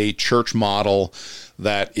is a church model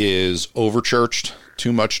that is over-churched,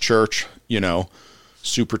 too much church,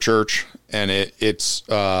 super church. And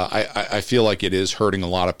I feel like it is hurting a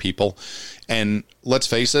lot of people. And let's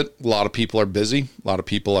face it, a lot of people are busy. A lot of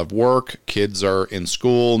people have work. Kids are in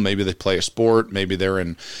school. Maybe they play a sport. Maybe they're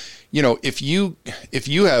in, if you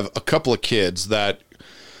have a couple of kids that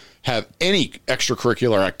have any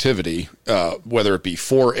extracurricular activity, whether it be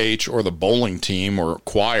 4-H or the bowling team or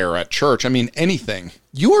choir at church, anything,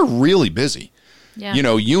 you are really busy. Yeah.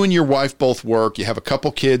 You and your wife both work. You have a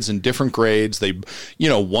couple kids in different grades. They,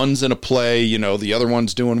 one's in a play, the other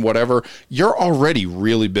one's doing whatever. You're already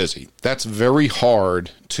really busy. That's very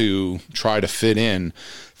hard to try to fit in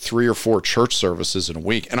 3 or 4 church services in a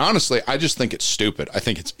week. And honestly, I just think it's stupid. I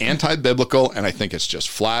think it's anti-biblical, and I think it's just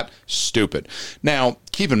flat stupid. Now,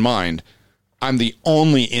 keep in mind, I'm the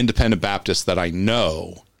only independent Baptist that I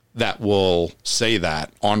know that will say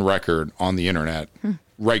that on record on the internet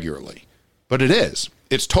regularly. But it is.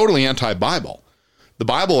 It's totally anti-Bible. The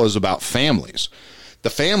Bible is about families. The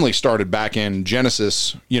family started back in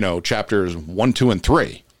Genesis, chapters 1, 2, and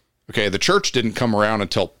 3. Okay, the church didn't come around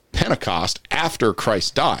until Pentecost after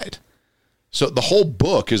Christ died. So the whole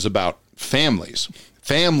book is about families.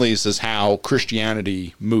 Families is how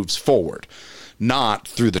Christianity moves forward, not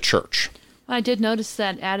through the church. I did notice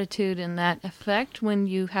that attitude and that effect when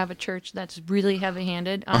you have a church that's really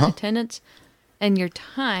heavy-handed on attendance and your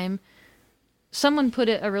time. Someone put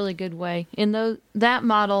it a really good way. That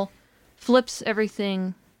model flips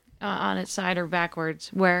everything on its side or backwards,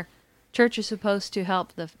 where church is supposed to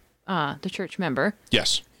help the church member.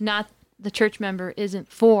 Yes. Not the church member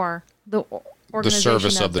isn't for the organization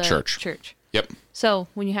service of the church. Yep. So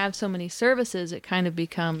when you have so many services, it kind of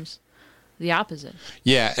becomes the opposite.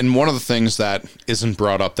 Yeah, and one of the things that isn't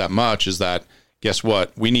brought up that much is that, guess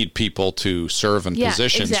what? We need people to serve in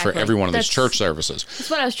positions for every one of these church services. That's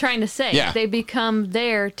what I was trying to say. Yeah. They become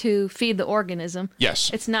there to feed the organism. Yes.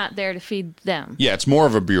 It's not there to feed them. Yeah, it's more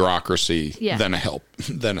of a bureaucracy than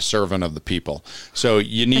a servant of the people. So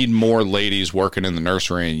you need more ladies working in the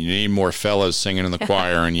nursery, and you need more fellas singing in the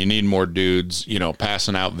choir, and you need more dudes,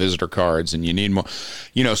 passing out visitor cards, and you need more,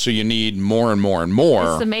 so you need more and more and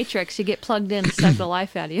more. It's the Matrix. You get plugged in and suck the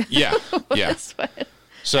life out of you. Yeah, yeah.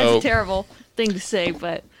 That's a terrible thing to say,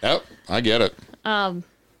 but yep, I get it.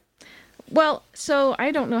 Well, so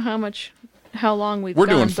I don't know how long we're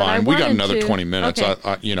doing fine. We got another 20 minutes.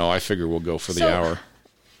 Okay. I figure we'll go for the hour.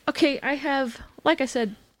 Okay, I have, like I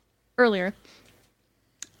said earlier,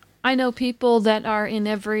 I know people that are in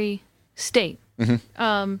every state.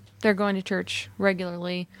 Mm-hmm. They're going to church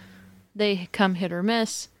regularly. They come hit or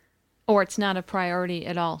miss, or it's not a priority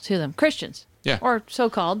at all to them. Christians, or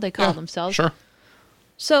so-called, they call themselves. Sure.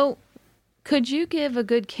 So, could you give a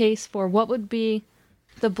good case for what would be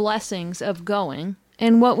the blessings of going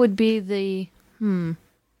and what would be the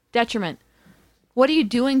detriment? What are you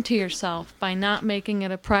doing to yourself by not making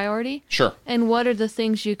it a priority? Sure. And what are the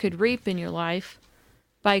things you could reap in your life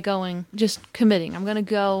by going, just committing? I'm going to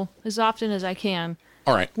go as often as I can.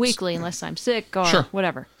 All right. Weekly, unless I'm sick or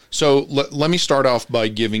whatever. So let me start off by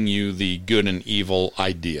giving you the good and evil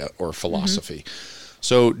idea or philosophy. Mm-hmm.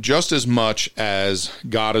 So just as much as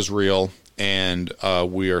God is real and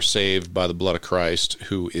we are saved by the blood of Christ,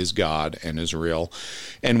 who is God and is real,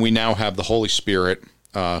 and we now have the Holy Spirit,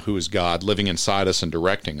 who is God, living inside us and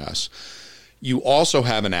directing us, you also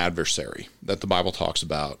have an adversary that the Bible talks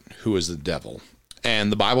about, who is the devil.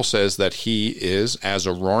 And the Bible says that he is as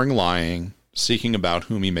a roaring lion, seeking about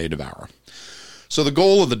whom he may devour. So the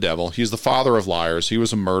goal of the devil, he's the father of liars. He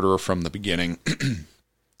was a murderer from the beginning.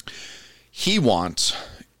 He wants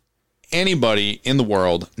anybody in the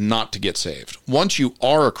world not to get saved. Once you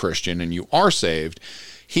are a Christian and you are saved,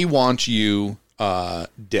 he wants you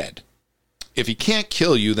dead. If he can't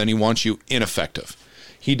kill you, then he wants you ineffective.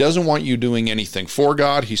 He doesn't want you doing anything for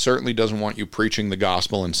God. He certainly doesn't want you preaching the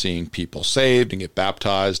gospel and seeing people saved and get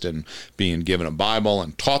baptized and being given a Bible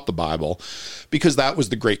and taught the Bible, because that was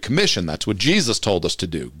the Great Commission. That's what Jesus told us to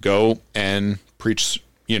do. Go and preach,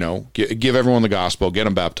 give everyone the gospel, get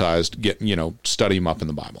them baptized, study them up in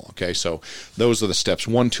the Bible. Okay, so those are the steps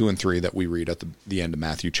 1, 2, and 3 that we read at the end of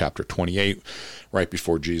Matthew chapter 28, right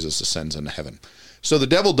before Jesus ascends into heaven. So the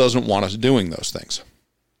devil doesn't want us doing those things.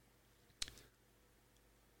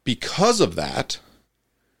 Because of that,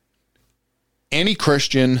 any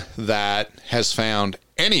Christian that has found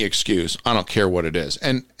any excuse, I don't care what it is,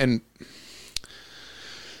 and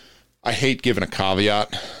I hate giving a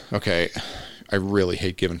caveat, okay? I really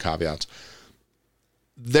hate giving caveats.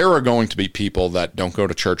 There are going to be people that don't go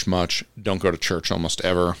to church much, don't go to church almost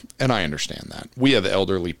ever, and I understand that. We have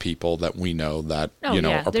elderly people that we know that,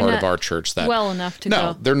 are part of our church that... well enough to go.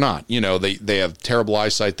 No, they're not. They have terrible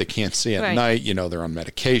eyesight, they can't see at night, they're on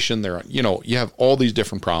medication, you have all these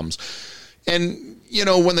different problems. And,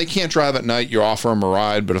 when they can't drive at night, you offer them a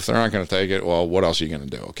ride, but if they're not going to take it, well, what else are you going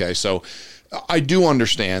to do, okay? So I do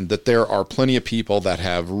understand that there are plenty of people that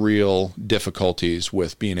have real difficulties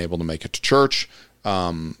with being able to make it to church.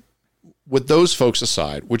 With those folks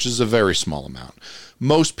aside, which is a very small amount,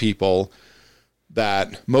 most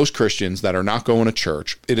Christians that are not going to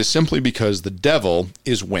church, it is simply because the devil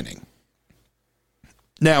is winning.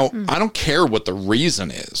 Now, I don't care what the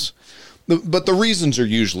reason is, but the reasons are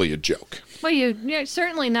usually a joke. Well, you're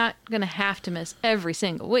certainly not going to have to miss every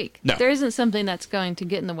single week. No. There isn't something that's going to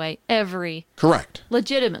get in the way Correct.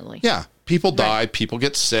 Legitimately. Yeah. People die, people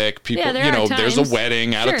get sick, people, there's a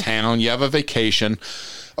wedding out of town, you have a vacation.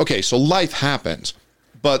 Okay, so life happens.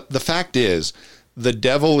 But the fact is, the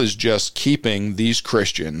devil is just keeping these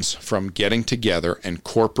Christians from getting together and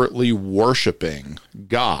corporately worshiping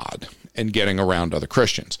God and getting around other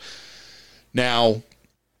Christians. Now,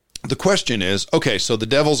 the question is, okay, so the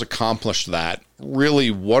devil's accomplished that.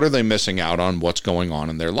 Really, what are they missing out on? What's going on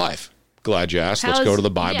in their life? Glad you asked. Let's go to the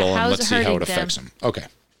Bible and let's see how it affects them. Okay.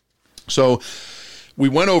 So we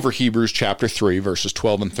went over Hebrews chapter 3, verses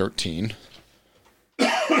 12 and 13.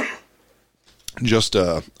 Just,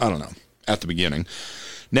 at the beginning.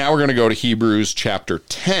 Now we're going to go to Hebrews chapter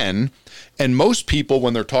 10. And most people,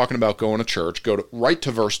 when they're talking about going to church, go right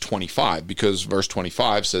to verse 25, because verse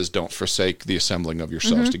 25 says, don't forsake the assembling of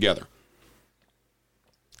yourselves together.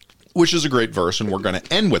 which is a great verse, and we're going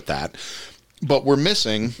to end with that. But we're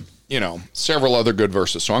missing, several other good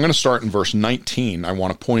verses. So I'm going to start in verse 19. I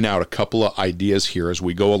want to point out a couple of ideas here as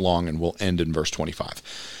we go along, and we'll end in verse 25.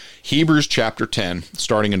 Hebrews chapter 10,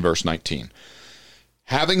 starting in verse 19.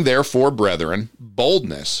 Having therefore, brethren,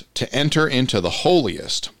 boldness to enter into the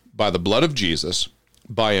holiest by the blood of Jesus,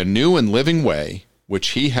 by a new and living way, which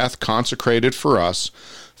he hath consecrated for us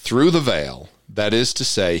through the veil, that is to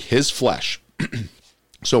say, his flesh.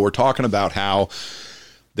 So we're talking about how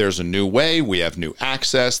there's a new way, we have new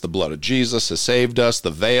access, the blood of Jesus has saved us,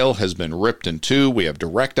 the veil has been ripped in two, we have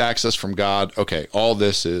direct access from God. Okay, all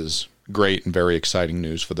this is great and very exciting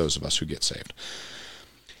news for those of us who get saved.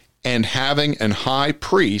 And having an high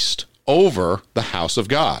priest over the house of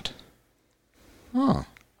God.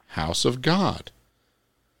 House of God.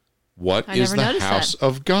 What is the house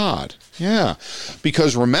of God? Yeah,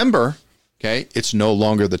 because remember, okay, it's no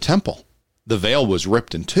longer the temple. The veil was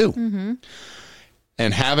ripped in two. Mm-hmm.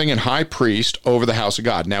 And having an high priest over the house of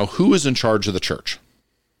God. Now, who is in charge of the church?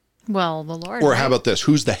 Well, the Lord. Or how about this?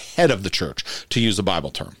 Who's the head of the church, to use a Bible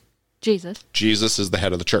term? Jesus. Jesus is the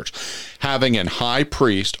head of the church. Having an high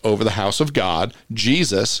priest over the house of God,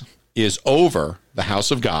 Jesus is over the house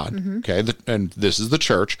of God, okay, and this is the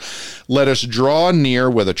church. Let us draw near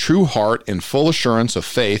with a true heart in full assurance of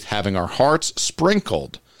faith, having our hearts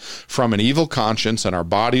sprinkled from an evil conscience and our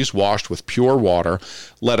bodies washed with pure water.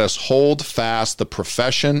 Let us hold fast the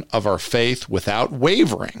profession of our faith without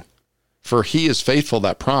wavering, for he is faithful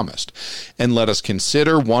that promised. And let us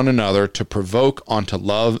consider one another to provoke unto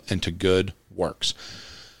love and to good works.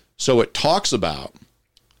 So it talks about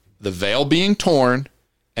the veil being torn,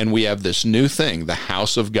 and we have this new thing, the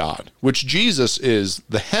house of God, which Jesus is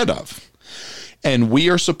the head of. And we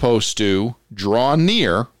are supposed to draw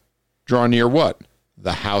near what?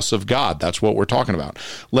 The house of God. That's what we're talking about.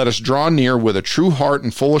 Let us draw near with a true heart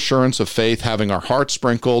and full assurance of faith, having our hearts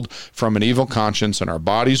sprinkled from an evil conscience and our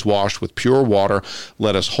bodies washed with pure water.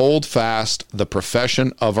 Let us hold fast the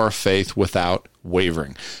profession of our faith without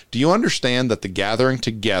wavering. Do you understand that the gathering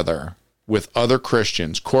together with other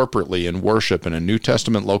Christians corporately in worship in a New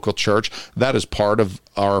Testament local church, that is part of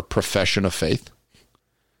our profession of faith?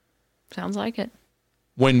 Sounds like it.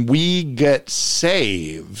 When we get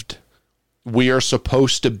saved, we are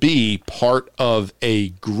supposed to be part of a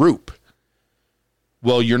group.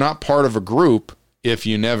 Well, you're not part of a group if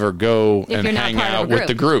you never go and hang out with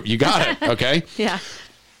the group. You got it, okay? Yeah.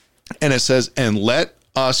 And it says, and let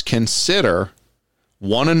us consider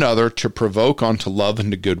one another to provoke unto love and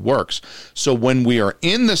to good works. So when we are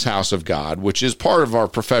in this house of God, which is part of our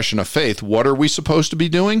profession of faith, what are we supposed to be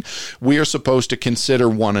doing? We are supposed to consider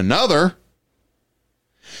one another,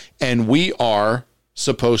 and we are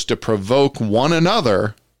supposed to provoke one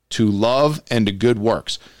another to love and to good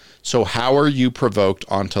works. So how are you provoked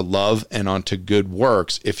onto love and onto good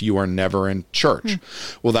works if you are never in church?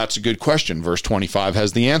 Well, that's a good question. Verse 25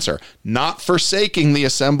 has the answer. Not forsaking the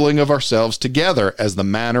assembling of ourselves together as the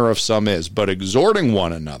manner of some is, but exhorting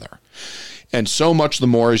one another. And so much the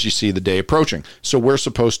more as you see the day approaching. So we're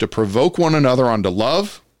supposed to provoke one another onto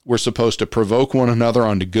love. We're supposed to provoke one another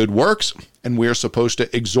onto good works, and we're supposed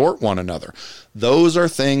to exhort one another. Those are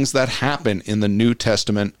things that happen in the New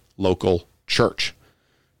Testament local church,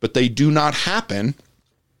 but they do not happen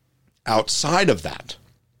outside of that.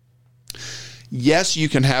 Yes, you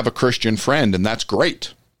can have a Christian friend, and that's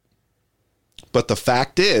great. But the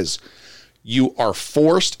fact is, you are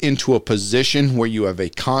forced into a position where you have a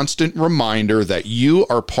constant reminder that you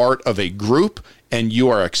are part of a group and you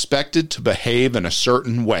are expected to behave in a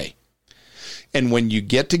certain way. And when you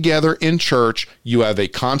get together in church, you have a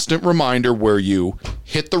constant reminder where you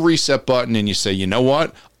hit the reset button and you say, you know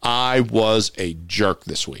what? I was a jerk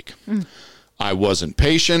this week. I wasn't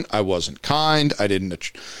patient. I wasn't kind.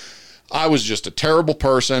 I was just a terrible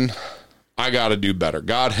person. I got to do better.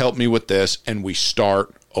 God help me with this. And we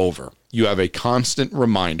start over. You have a constant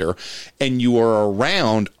reminder, and you are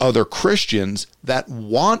around other Christians that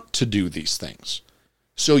want to do these things.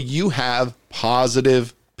 So you have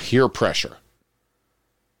positive peer pressure.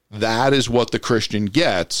 That is what the Christian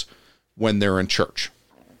gets when they're in church.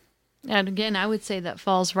 And again, I would say that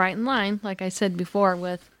falls right in line, like I said before,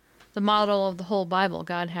 with the model of the whole Bible.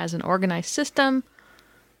 God has an organized system,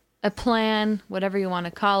 a plan, whatever you want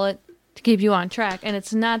to call it, to keep you on track. And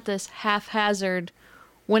it's not this haphazard,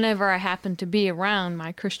 whenever I happen to be around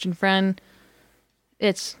my Christian friend,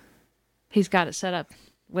 he's got it set up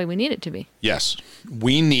the way we need it to be. Yes.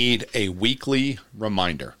 We need a weekly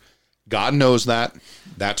reminder. God knows that.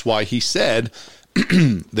 That's why he said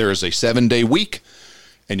there is a 7-day week,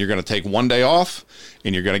 and you're going to take one day off,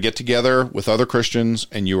 and you're going to get together with other Christians,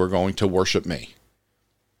 and you are going to worship me.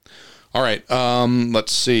 All right,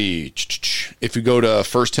 let's see. If you go to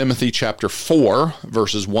 1 Timothy chapter 4,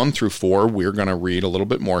 verses 1 through 4, we're going to read a little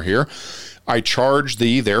bit more here. I charge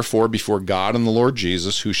thee, therefore, before God and the Lord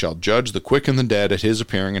Jesus, who shall judge the quick and the dead at his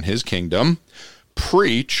appearing in his kingdom,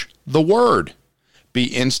 preach the word. Be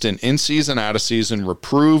instant in season, out of season,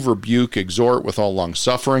 reprove, rebuke, exhort with all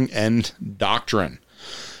longsuffering and doctrine.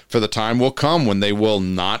 For the time will come when they will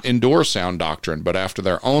not endure sound doctrine, but after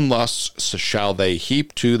their own lusts shall they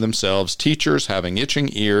heap to themselves teachers having itching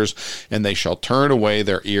ears, and they shall turn away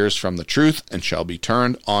their ears from the truth and shall be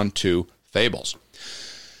turned unto fables.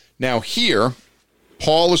 Now here,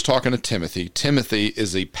 Paul is talking to Timothy. Timothy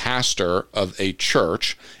is a pastor of a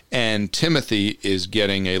church, and Timothy is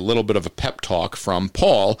getting a little bit of a pep talk from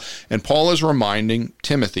Paul, and Paul is reminding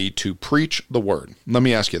Timothy to preach the word. Let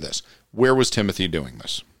me ask you this. Where was Timothy doing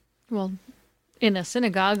this? Well, in a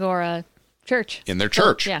synagogue or a church. In their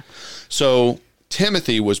church. Yeah. So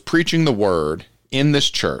Timothy was preaching the word in this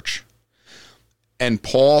church, and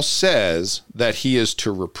Paul says that he is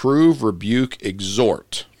to reprove, rebuke,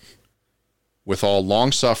 exhort with all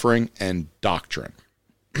long-suffering and doctrine.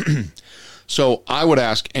 So I would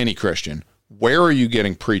ask any Christian, where are you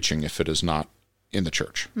getting preaching if it is not in the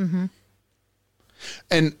church? Mm-hmm.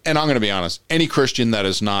 And I'm going to be honest, any Christian that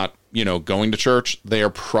is not, going to church, they are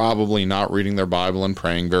probably not reading their Bible and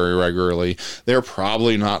praying very regularly. They're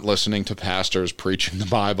probably not listening to pastors preaching the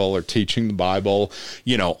Bible or teaching the Bible,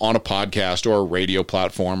 on a podcast or a radio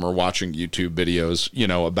platform or watching YouTube videos,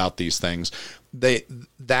 about these things.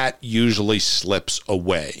 That usually slips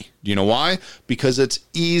away. Do you know why? Because it's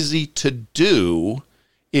easy to do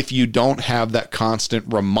if you don't have that constant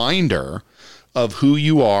reminder of who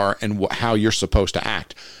you are and how you're supposed to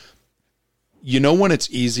act. When it's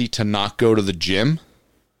easy to not go to the gym?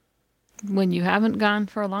 When you haven't gone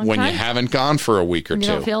for a long time? When you haven't gone for a week or two. You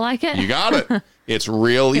don't feel like it? You got it. It's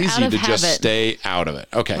real easy to just habit. stay out of it.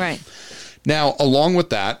 Okay. Right. Now, along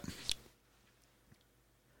with that,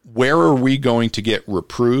 where are we going to get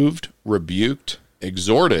reproved, rebuked,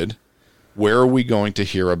 exhorted? Where are we going to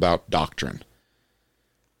hear about doctrine?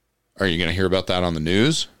 Are you going to hear about that on the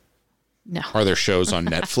news? No. Are there shows on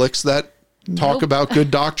Netflix that talk about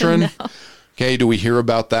good doctrine? No. Okay, do we hear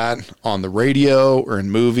about that on the radio or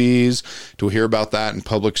in movies? Do we hear about that in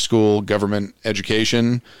public school, government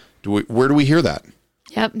education? Where do we hear that?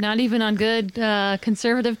 Yep, not even on good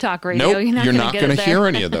conservative talk radio. Nope, you're not going to hear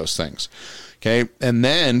any of those things. Okay, and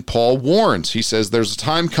then Paul warns. He says there's a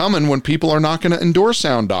time coming when people are not going to endure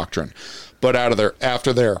sound doctrine, but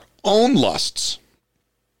after their own lusts,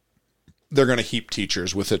 they're going to heap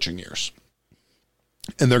teachers with itching ears.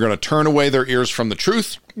 And they're going to turn away their ears from the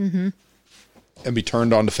truth and be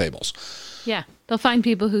turned on to fables. Yeah, they'll find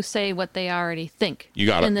people who say what they already think. You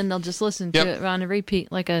got it. And then they'll just listen to it on a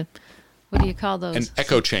repeat, like a, what do you call those? An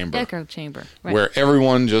echo chamber. Echo chamber, right. Where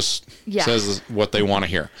everyone just says what they want to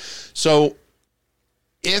hear. So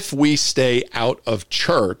if we stay out of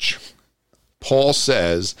church, Paul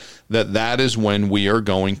says that is when we are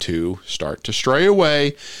going to start to stray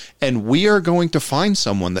away, and we are going to find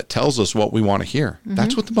someone that tells us what we want to hear. Mm-hmm.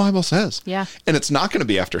 That's what the Bible says. Yeah. And it's not going to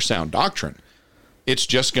be after sound doctrine. It's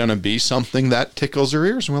just going to be something that tickles our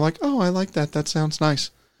ears, and we're like, oh, I like that. That sounds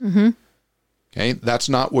nice. Mm-hmm. Okay, that's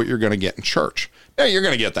not what you're going to get in church. Now, you're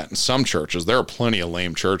going to get that in some churches. There are plenty of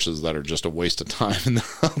lame churches that are just a waste of time, and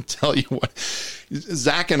I'll tell you what.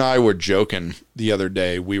 Zach and I were joking the other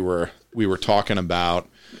day. We were talking about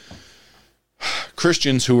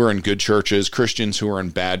Christians who are in good churches, Christians who are in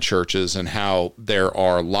bad churches, and how there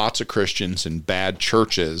are lots of Christians in bad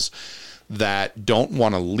churches that don't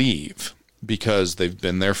want to leave because they've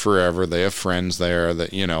been there forever. They have friends there,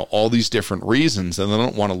 that, all these different reasons, and they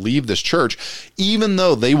don't want to leave this church, even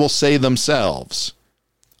though they will say themselves,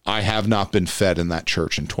 I have not been fed in that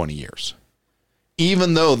church in 20 years.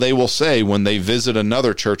 Even though they will say when they visit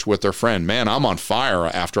another church with their friend, man, I'm on fire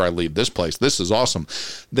after I leave this place. This is awesome.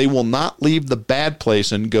 They will not leave the bad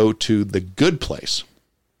place and go to the good place.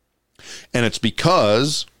 And it's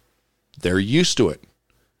because they're used to it.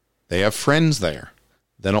 They have friends there.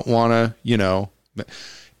 They don't want to,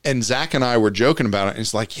 And Zach and I were joking about it. And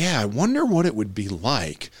it's like, yeah, I wonder what it would be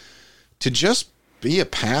like to just be a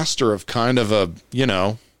pastor of kind of a,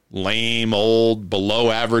 lame, old,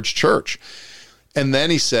 below average church. And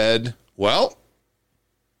then he said, well,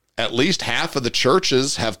 at least half of the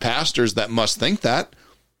churches have pastors that must think that,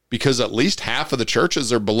 because at least half of the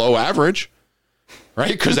churches are below average,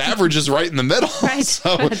 right? Because average is right in the middle. Right.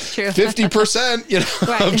 So that's true. 50%,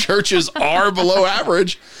 right. of churches are below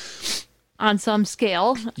average. on some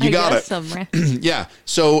scale. You got it. Somewhere. Yeah.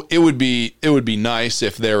 So it would be nice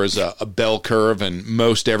if there was a bell curve and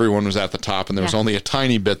most everyone was at the top and there was only a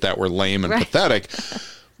tiny bit that were lame and pathetic.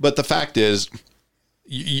 But the fact is,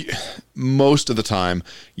 most of the time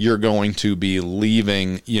you're going to be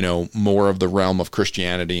leaving, more of the realm of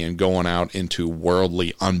Christianity and going out into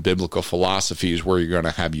worldly, unbiblical philosophies where you're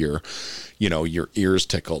going to have your ears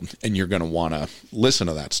tickled and you're going to want to listen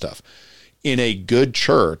to that stuff. In a good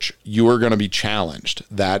church, you are going to be challenged.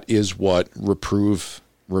 That is what reprove,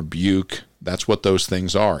 rebuke, that's what those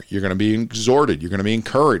things are. You're going to be exhorted. You're going to be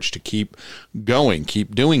encouraged to keep going,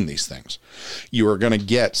 keep doing these things. You are going to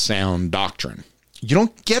get sound doctrine. You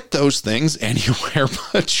don't get those things anywhere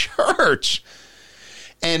but church.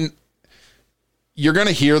 And you're going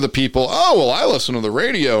to hear the people, oh, well, I listen to the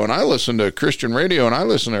radio and I listen to Christian radio and I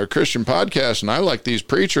listen to a Christian podcast and I like these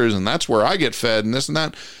preachers and that's where I get fed and this and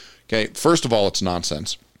that. Okay, first of all, it's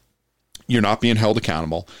nonsense. You're not being held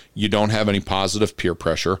accountable. You don't have any positive peer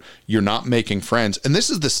pressure. You're not making friends. And this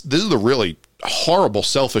is the really horrible,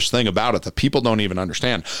 selfish thing about it that people don't even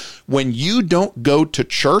understand. When you don't go to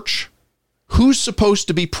church, who's supposed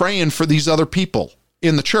to be praying for these other people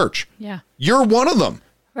in the church? Yeah. You're one of them.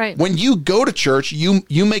 Right. When you go to church,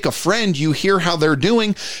 you make a friend, you hear how they're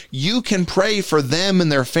doing, you can pray for them and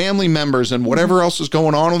their family members and whatever else is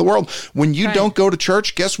going on in the world. When you don't go to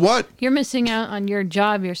church, guess what? You're missing out on your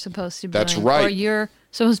job you're supposed to be doing. That's right. Or you're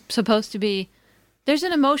supposed to be. There's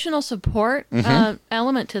an emotional support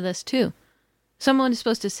element to this, too. Someone is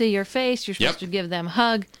supposed to see your face. You're supposed to give them a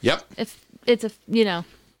hug. Yep. If it's a,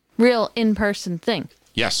 real in-person thing.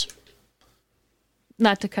 Yes.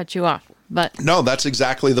 Not to cut you off, but no, that's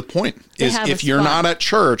exactly the point. Is if you're not at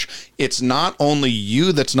church, it's not only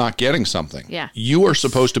you that's not getting something. Yeah. You are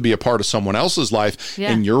supposed to be a part of someone else's life,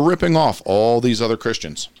 and you're ripping off all these other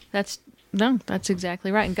Christians. That's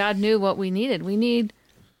exactly right. And God knew what we needed. We need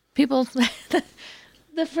people.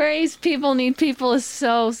 The phrase "people need people" is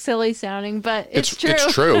so silly sounding, but it's true.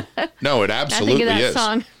 It's true. No, it absolutely I think of that is.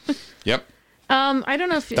 song. Yep. I don't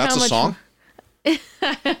know if that's how a much song.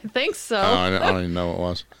 I think so. I don't even know what it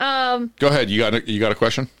was. Go ahead. You got a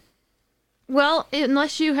question? Well,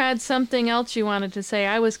 unless you had something else you wanted to say,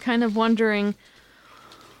 I was kind of wondering,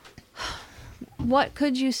 what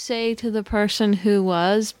could you say to the person who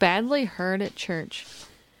was badly hurt at church?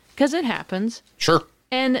 Because it happens. Sure.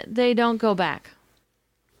 And they don't go back.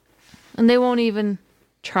 And they won't even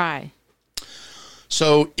try.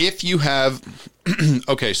 So if you have,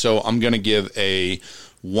 okay, so I'm going to give a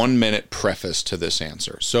 1-minute preface to this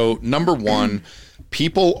answer. So number one,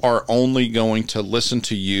 people are only going to listen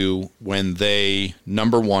to you when they,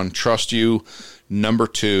 number one, trust you, number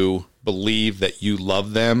two, believe that you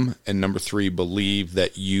love them, and number three, believe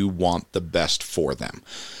that you want the best for them.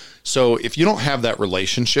 So if you don't have that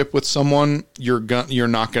relationship with someone, you're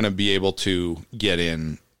not going to be able to get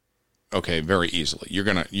in very easily. You're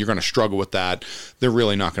going to struggle with that. They're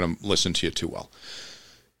really not going to listen to you too well.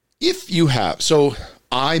 If you have, so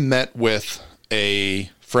I met with a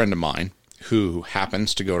friend of mine who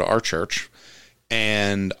happens to go to our church,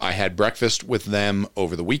 and I had breakfast with them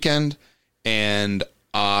over the weekend, and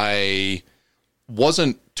I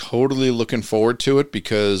wasn't totally looking forward to it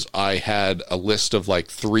because I had a list of like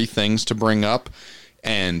 3 things to bring up,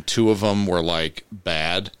 and 2 of them were like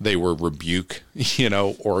bad. They were rebuke,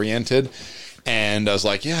 oriented. And I was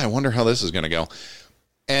like, yeah, I wonder how this is going to go.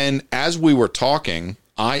 And as we were talking,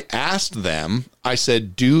 I asked them, I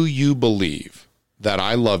said, do you believe that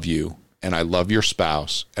I love you and I love your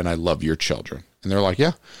spouse and I love your children? And they're like,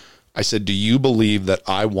 yeah. I said, do you believe that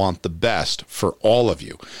I want the best for all of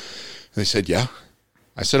you? And they said, yeah.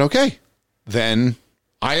 I said, okay, then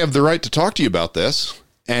I have the right to talk to you about this.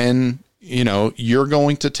 And, you're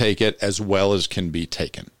going to take it as well as can be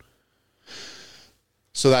taken.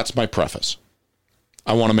 So that's my preface.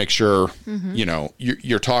 I want to make sure,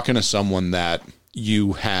 you're talking to someone that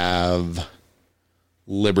you have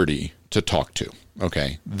liberty to talk to.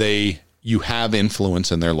 Okay. You have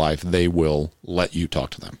influence in their life. They will let you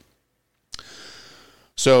talk to them.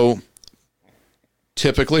 So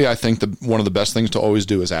typically I think one of the best things to always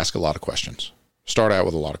do is ask a lot of questions. Start out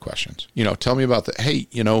with a lot of questions. Tell me about hey,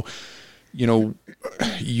 you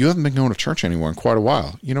haven't been going to church anymore in quite a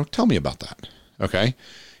while. Tell me about that. Okay.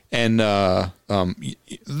 And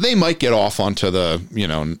they might get off onto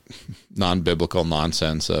the, non-biblical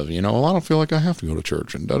nonsense of, well, I don't feel like I have to go to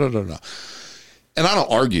church and da-da-da-da. And I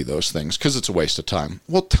don't argue those things because it's a waste of time.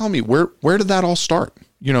 Well, tell me, where did that all start?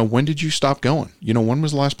 When did you stop going? When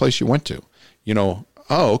was the last place you went to? Oh,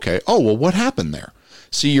 okay. Oh, well, what happened there?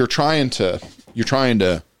 See, you're trying to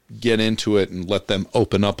get into it and let them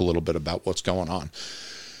open up a little bit about what's going on.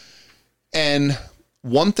 And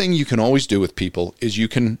one thing you can always do with people is you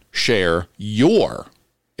can share your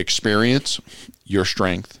experience, your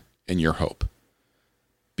strength, and your hope,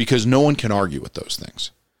 because no one can argue with those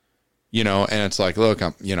things, and it's like, look,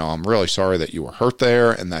 I'm really sorry that you were hurt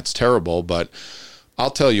there, and that's terrible, but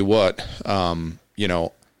I'll tell you what, I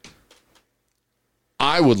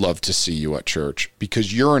would love to see you at church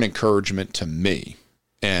because you're an encouragement to me,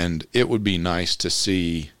 and it would be nice to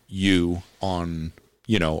see you on,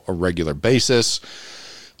 a regular basis.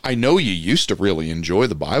 I know you used to really enjoy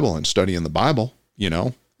the Bible and studying the Bible,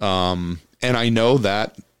 and I know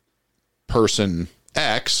that person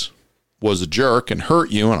X was a jerk and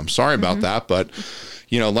hurt you, and I'm sorry about that, but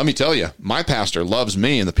let me tell you, my pastor loves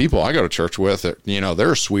me, and the people I go to church with,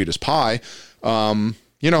 they're sweet as pie.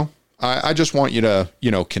 I just want you to,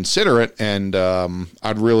 consider it, and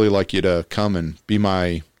I'd really like you to come and be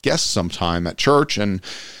my guest sometime at church, and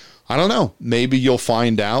I don't know, maybe you'll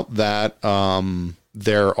find out that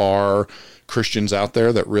there are Christians out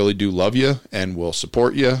there that really do love you and will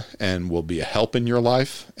support you and will be a help in your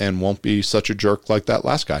life and won't be such a jerk like that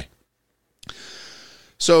last guy.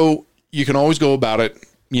 So you can always go about it,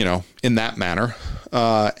 in that manner.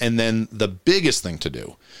 And then the biggest thing to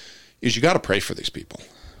do is you got to pray for these people.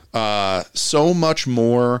 So much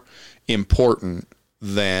more important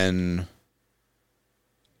than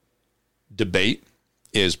debate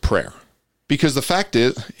is prayer. Because the fact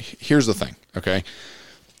is, here's the thing, okay?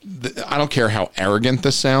 I don't care how arrogant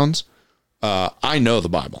this sounds. I know the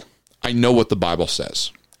Bible. I know what the Bible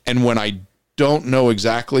says. And when I don't know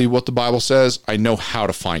exactly what the Bible says, I know how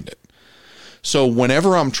to find it. So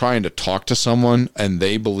whenever I'm trying to talk to someone and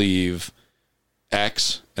they believe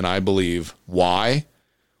X and I believe Y,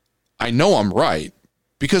 I know I'm right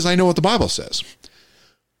because I know what the Bible says.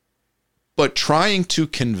 But trying to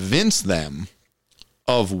convince them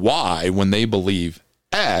of Y when they believe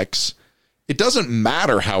X, it doesn't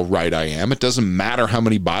matter how right I am. It doesn't matter how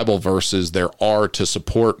many Bible verses there are to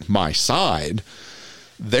support my side.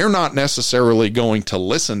 They're not necessarily going to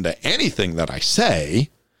listen to anything that I say.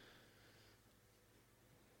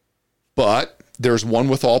 But there's one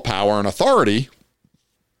with all power and authority,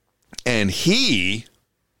 and he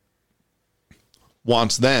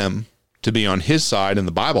wants them to be on his side and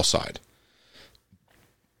the Bible side.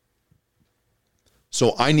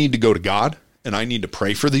 So I need to go to God, and I need to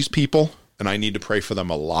pray for these people, and I need to pray for them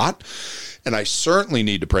a lot. And I certainly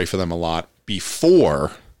need to pray for them a lot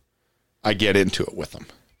before I get into it with them.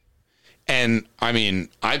 And I mean,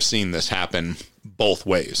 I've seen this happen both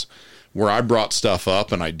ways, where I brought stuff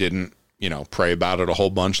up and I didn't, pray about it a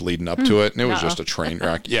whole bunch leading up to it. And it was just a train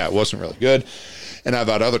wreck. Yeah, it wasn't really good. And I've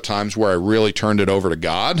had other times where I really turned it over to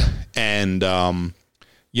God, and,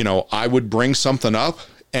 I would bring something up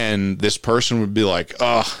and this person would be like,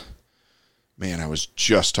 oh, man, I was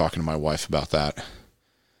just talking to my wife about that.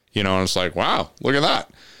 And it's like, wow, look at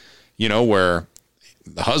that. Where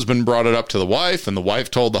the husband brought it up to the wife and the wife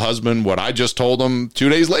told the husband what I just told him 2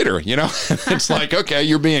 days later, It's like, okay,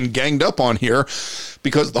 you're being ganged up on here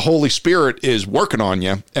because the Holy Spirit is working on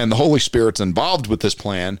you and the Holy Spirit's involved with this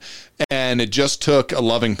plan. And it just took a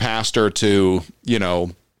loving pastor to,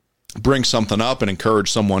 bring something up and encourage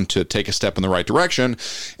someone to take a step in the right direction.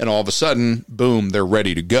 And all of a sudden, boom, they're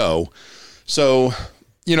ready to go. So,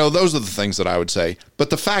 those are the things that I would say.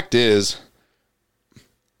 But the fact is,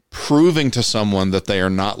 proving to someone that they are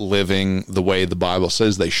not living the way the Bible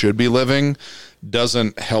says they should be living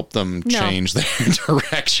doesn't help them change their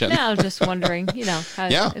direction. No, I was just wondering,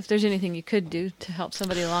 if there's anything you could do to help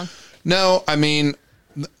somebody along. No, I mean,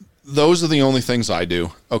 those are the only things I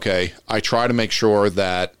do. Okay, I try to make sure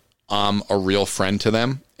that I'm a real friend to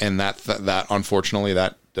them, and that unfortunately,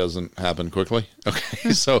 that doesn't happen quickly.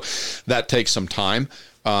 Okay, so that takes some time.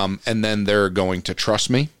 And then they're going to trust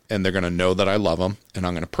me, and they're going to know that I love them, and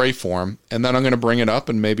I'm going to pray for them, and then I'm going to bring it up,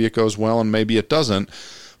 and maybe it goes well, and maybe it doesn't.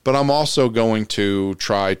 But I'm also going to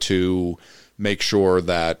try to make sure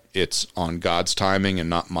that it's on God's timing and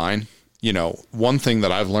not mine. One thing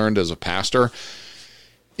that I've learned as a pastor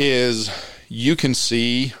is you can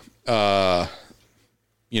see, the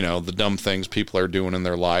dumb things people are doing in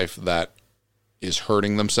their life that is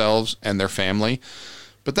hurting themselves and their family.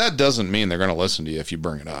 But that doesn't mean they're going to listen to you if you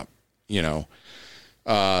bring it up.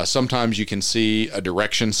 Sometimes you can see a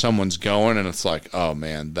direction someone's going and it's like, oh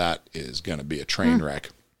man, that is going to be a train wreck.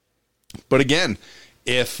 But again,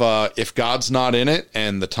 if God's not in it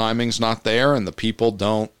and the timing's not there and the people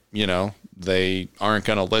don't, they aren't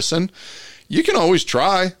going to listen, you can always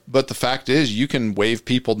try. But the fact is, you can wave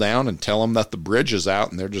people down and tell them that the bridge is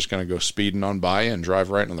out and they're just going to go speeding on by and drive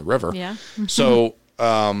right in the river. Yeah. So,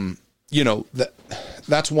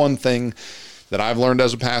 that's one thing that I've learned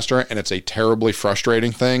as a pastor, and it's a terribly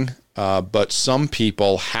frustrating thing. But some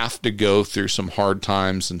people have to go through some hard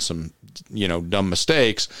times and some, dumb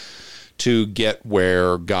mistakes to get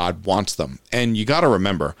where God wants them. And you got to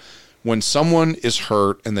remember, when someone is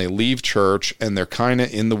hurt and they leave church and they're kind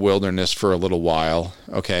of in the wilderness for a little while,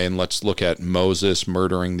 okay, and let's look at Moses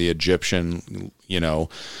murdering the Egyptian,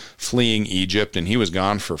 fleeing Egypt, and he was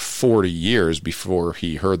gone for 40 years before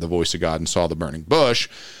he heard the voice of God and saw the burning bush.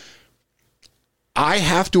 I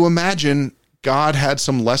have to imagine God had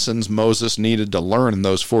some lessons Moses needed to learn in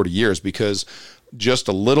those 40 years, because just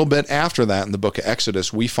a little bit after that in the book of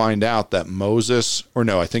Exodus, we find out that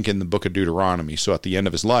I think in the book of Deuteronomy, so at the end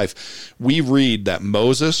of his life, we read that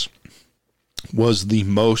Moses was the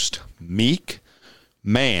most meek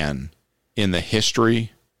man in the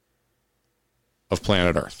history of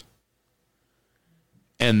planet Earth.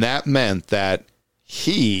 And that meant that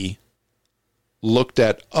he looked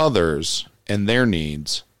at others and their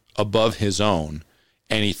needs above his own,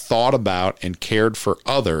 and he thought about and cared for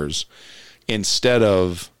others instead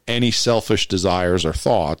of any selfish desires or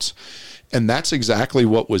thoughts. And that's exactly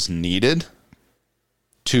what was needed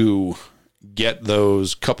to get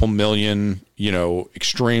those couple million,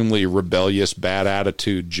 extremely rebellious, bad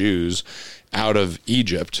attitude Jews out of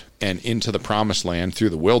Egypt and into the promised land through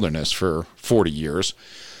the wilderness for 40 years.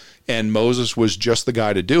 And Moses was just the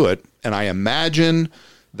guy to do it. And I imagine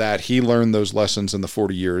that he learned those lessons in the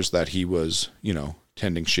 40 years that he was,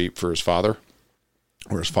 tending sheep for his father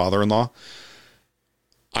or his father-in-law.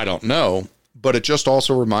 I don't know, but it just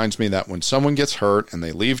also reminds me that when someone gets hurt and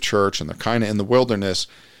they leave church and they're kind of in the wilderness,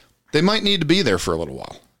 they might need to be there for a little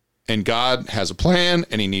while. And God has a plan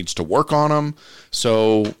and he needs to work on them.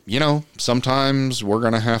 So, sometimes we're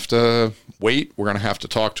going to have to wait. We're going to have to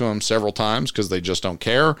talk to them several times because they just don't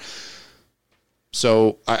care.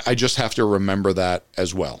 So I just have to remember that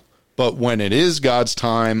as well. But when it is God's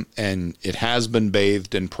time and it has been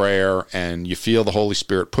bathed in prayer and you feel the Holy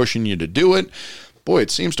Spirit pushing you to do it, boy,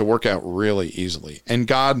 it seems to work out really easily. And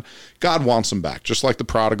God wants them back. Just like the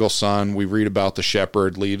prodigal son, we read about the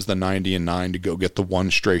shepherd leaves the 99 to go get the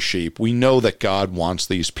one stray sheep. We know that God wants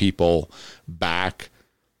these people back,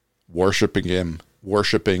 worshiping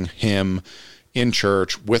him in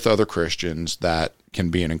church with other Christians that can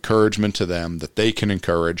be an encouragement to them, that they can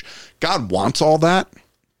encourage. God wants all that.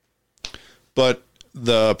 But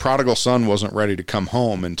the prodigal son wasn't ready to come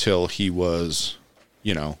home until he was,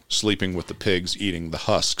 sleeping with the pigs, eating the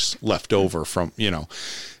husks left over from,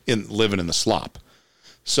 living in the slop.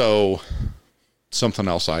 So something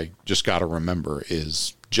else I just got to remember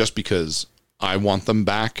is just because I want them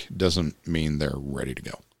back doesn't mean they're ready to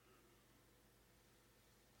go.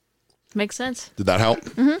 Makes sense. Did that help?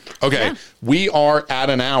 Mm-hmm. Okay. Yeah. We are at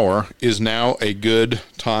an hour. Is now a good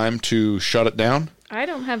time to shut it down? I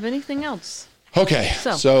don't have anything else. Okay.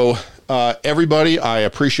 So everybody, I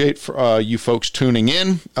appreciate you folks tuning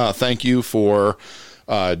in. Thank you for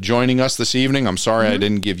joining us this evening. I'm sorry I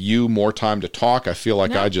didn't give you more time to talk. I feel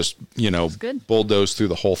like I just, bulldozed through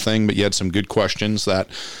the whole thing, but you had some good questions that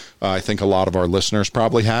I think a lot of our listeners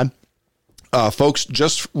probably had. Folks,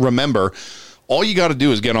 just remember, all you got to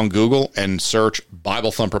do is get on Google and search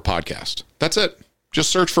Bible Thumper Podcast. That's it. Just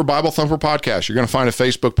search for Bible Thumper Podcast. You're going to find a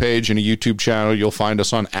Facebook page and a YouTube channel. You'll find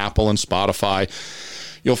us on Apple and Spotify.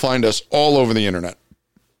 You'll find us all over the internet.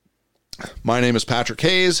 My name is Patrick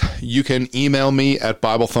Hayes. You can email me at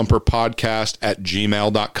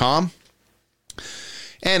BibleThumperPodcast@gmail.com.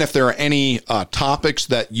 And if there are any topics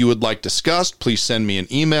that you would like discussed, please send me an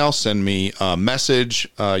email, send me a message.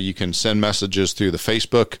 You can send messages through the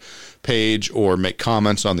Facebook page or make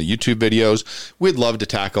comments on the YouTube videos. We'd love to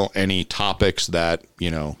tackle any topics that,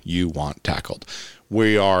 you want tackled.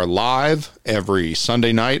 We are live every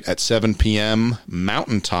Sunday night at 7 p.m.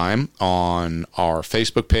 Mountain Time on our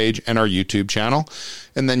Facebook page and our YouTube channel.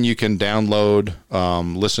 And then you can download,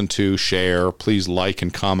 listen to, share. Please like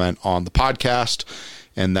and comment on the podcast.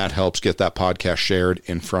 And that helps get that podcast shared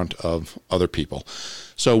in front of other people.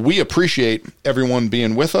 So we appreciate everyone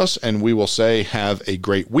being with us, and we will say have a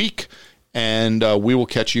great week. And we will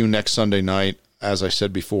catch you next Sunday night, as I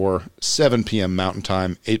said before, 7 p.m. Mountain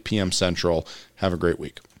Time, 8 p.m. Central. Have a great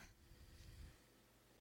week.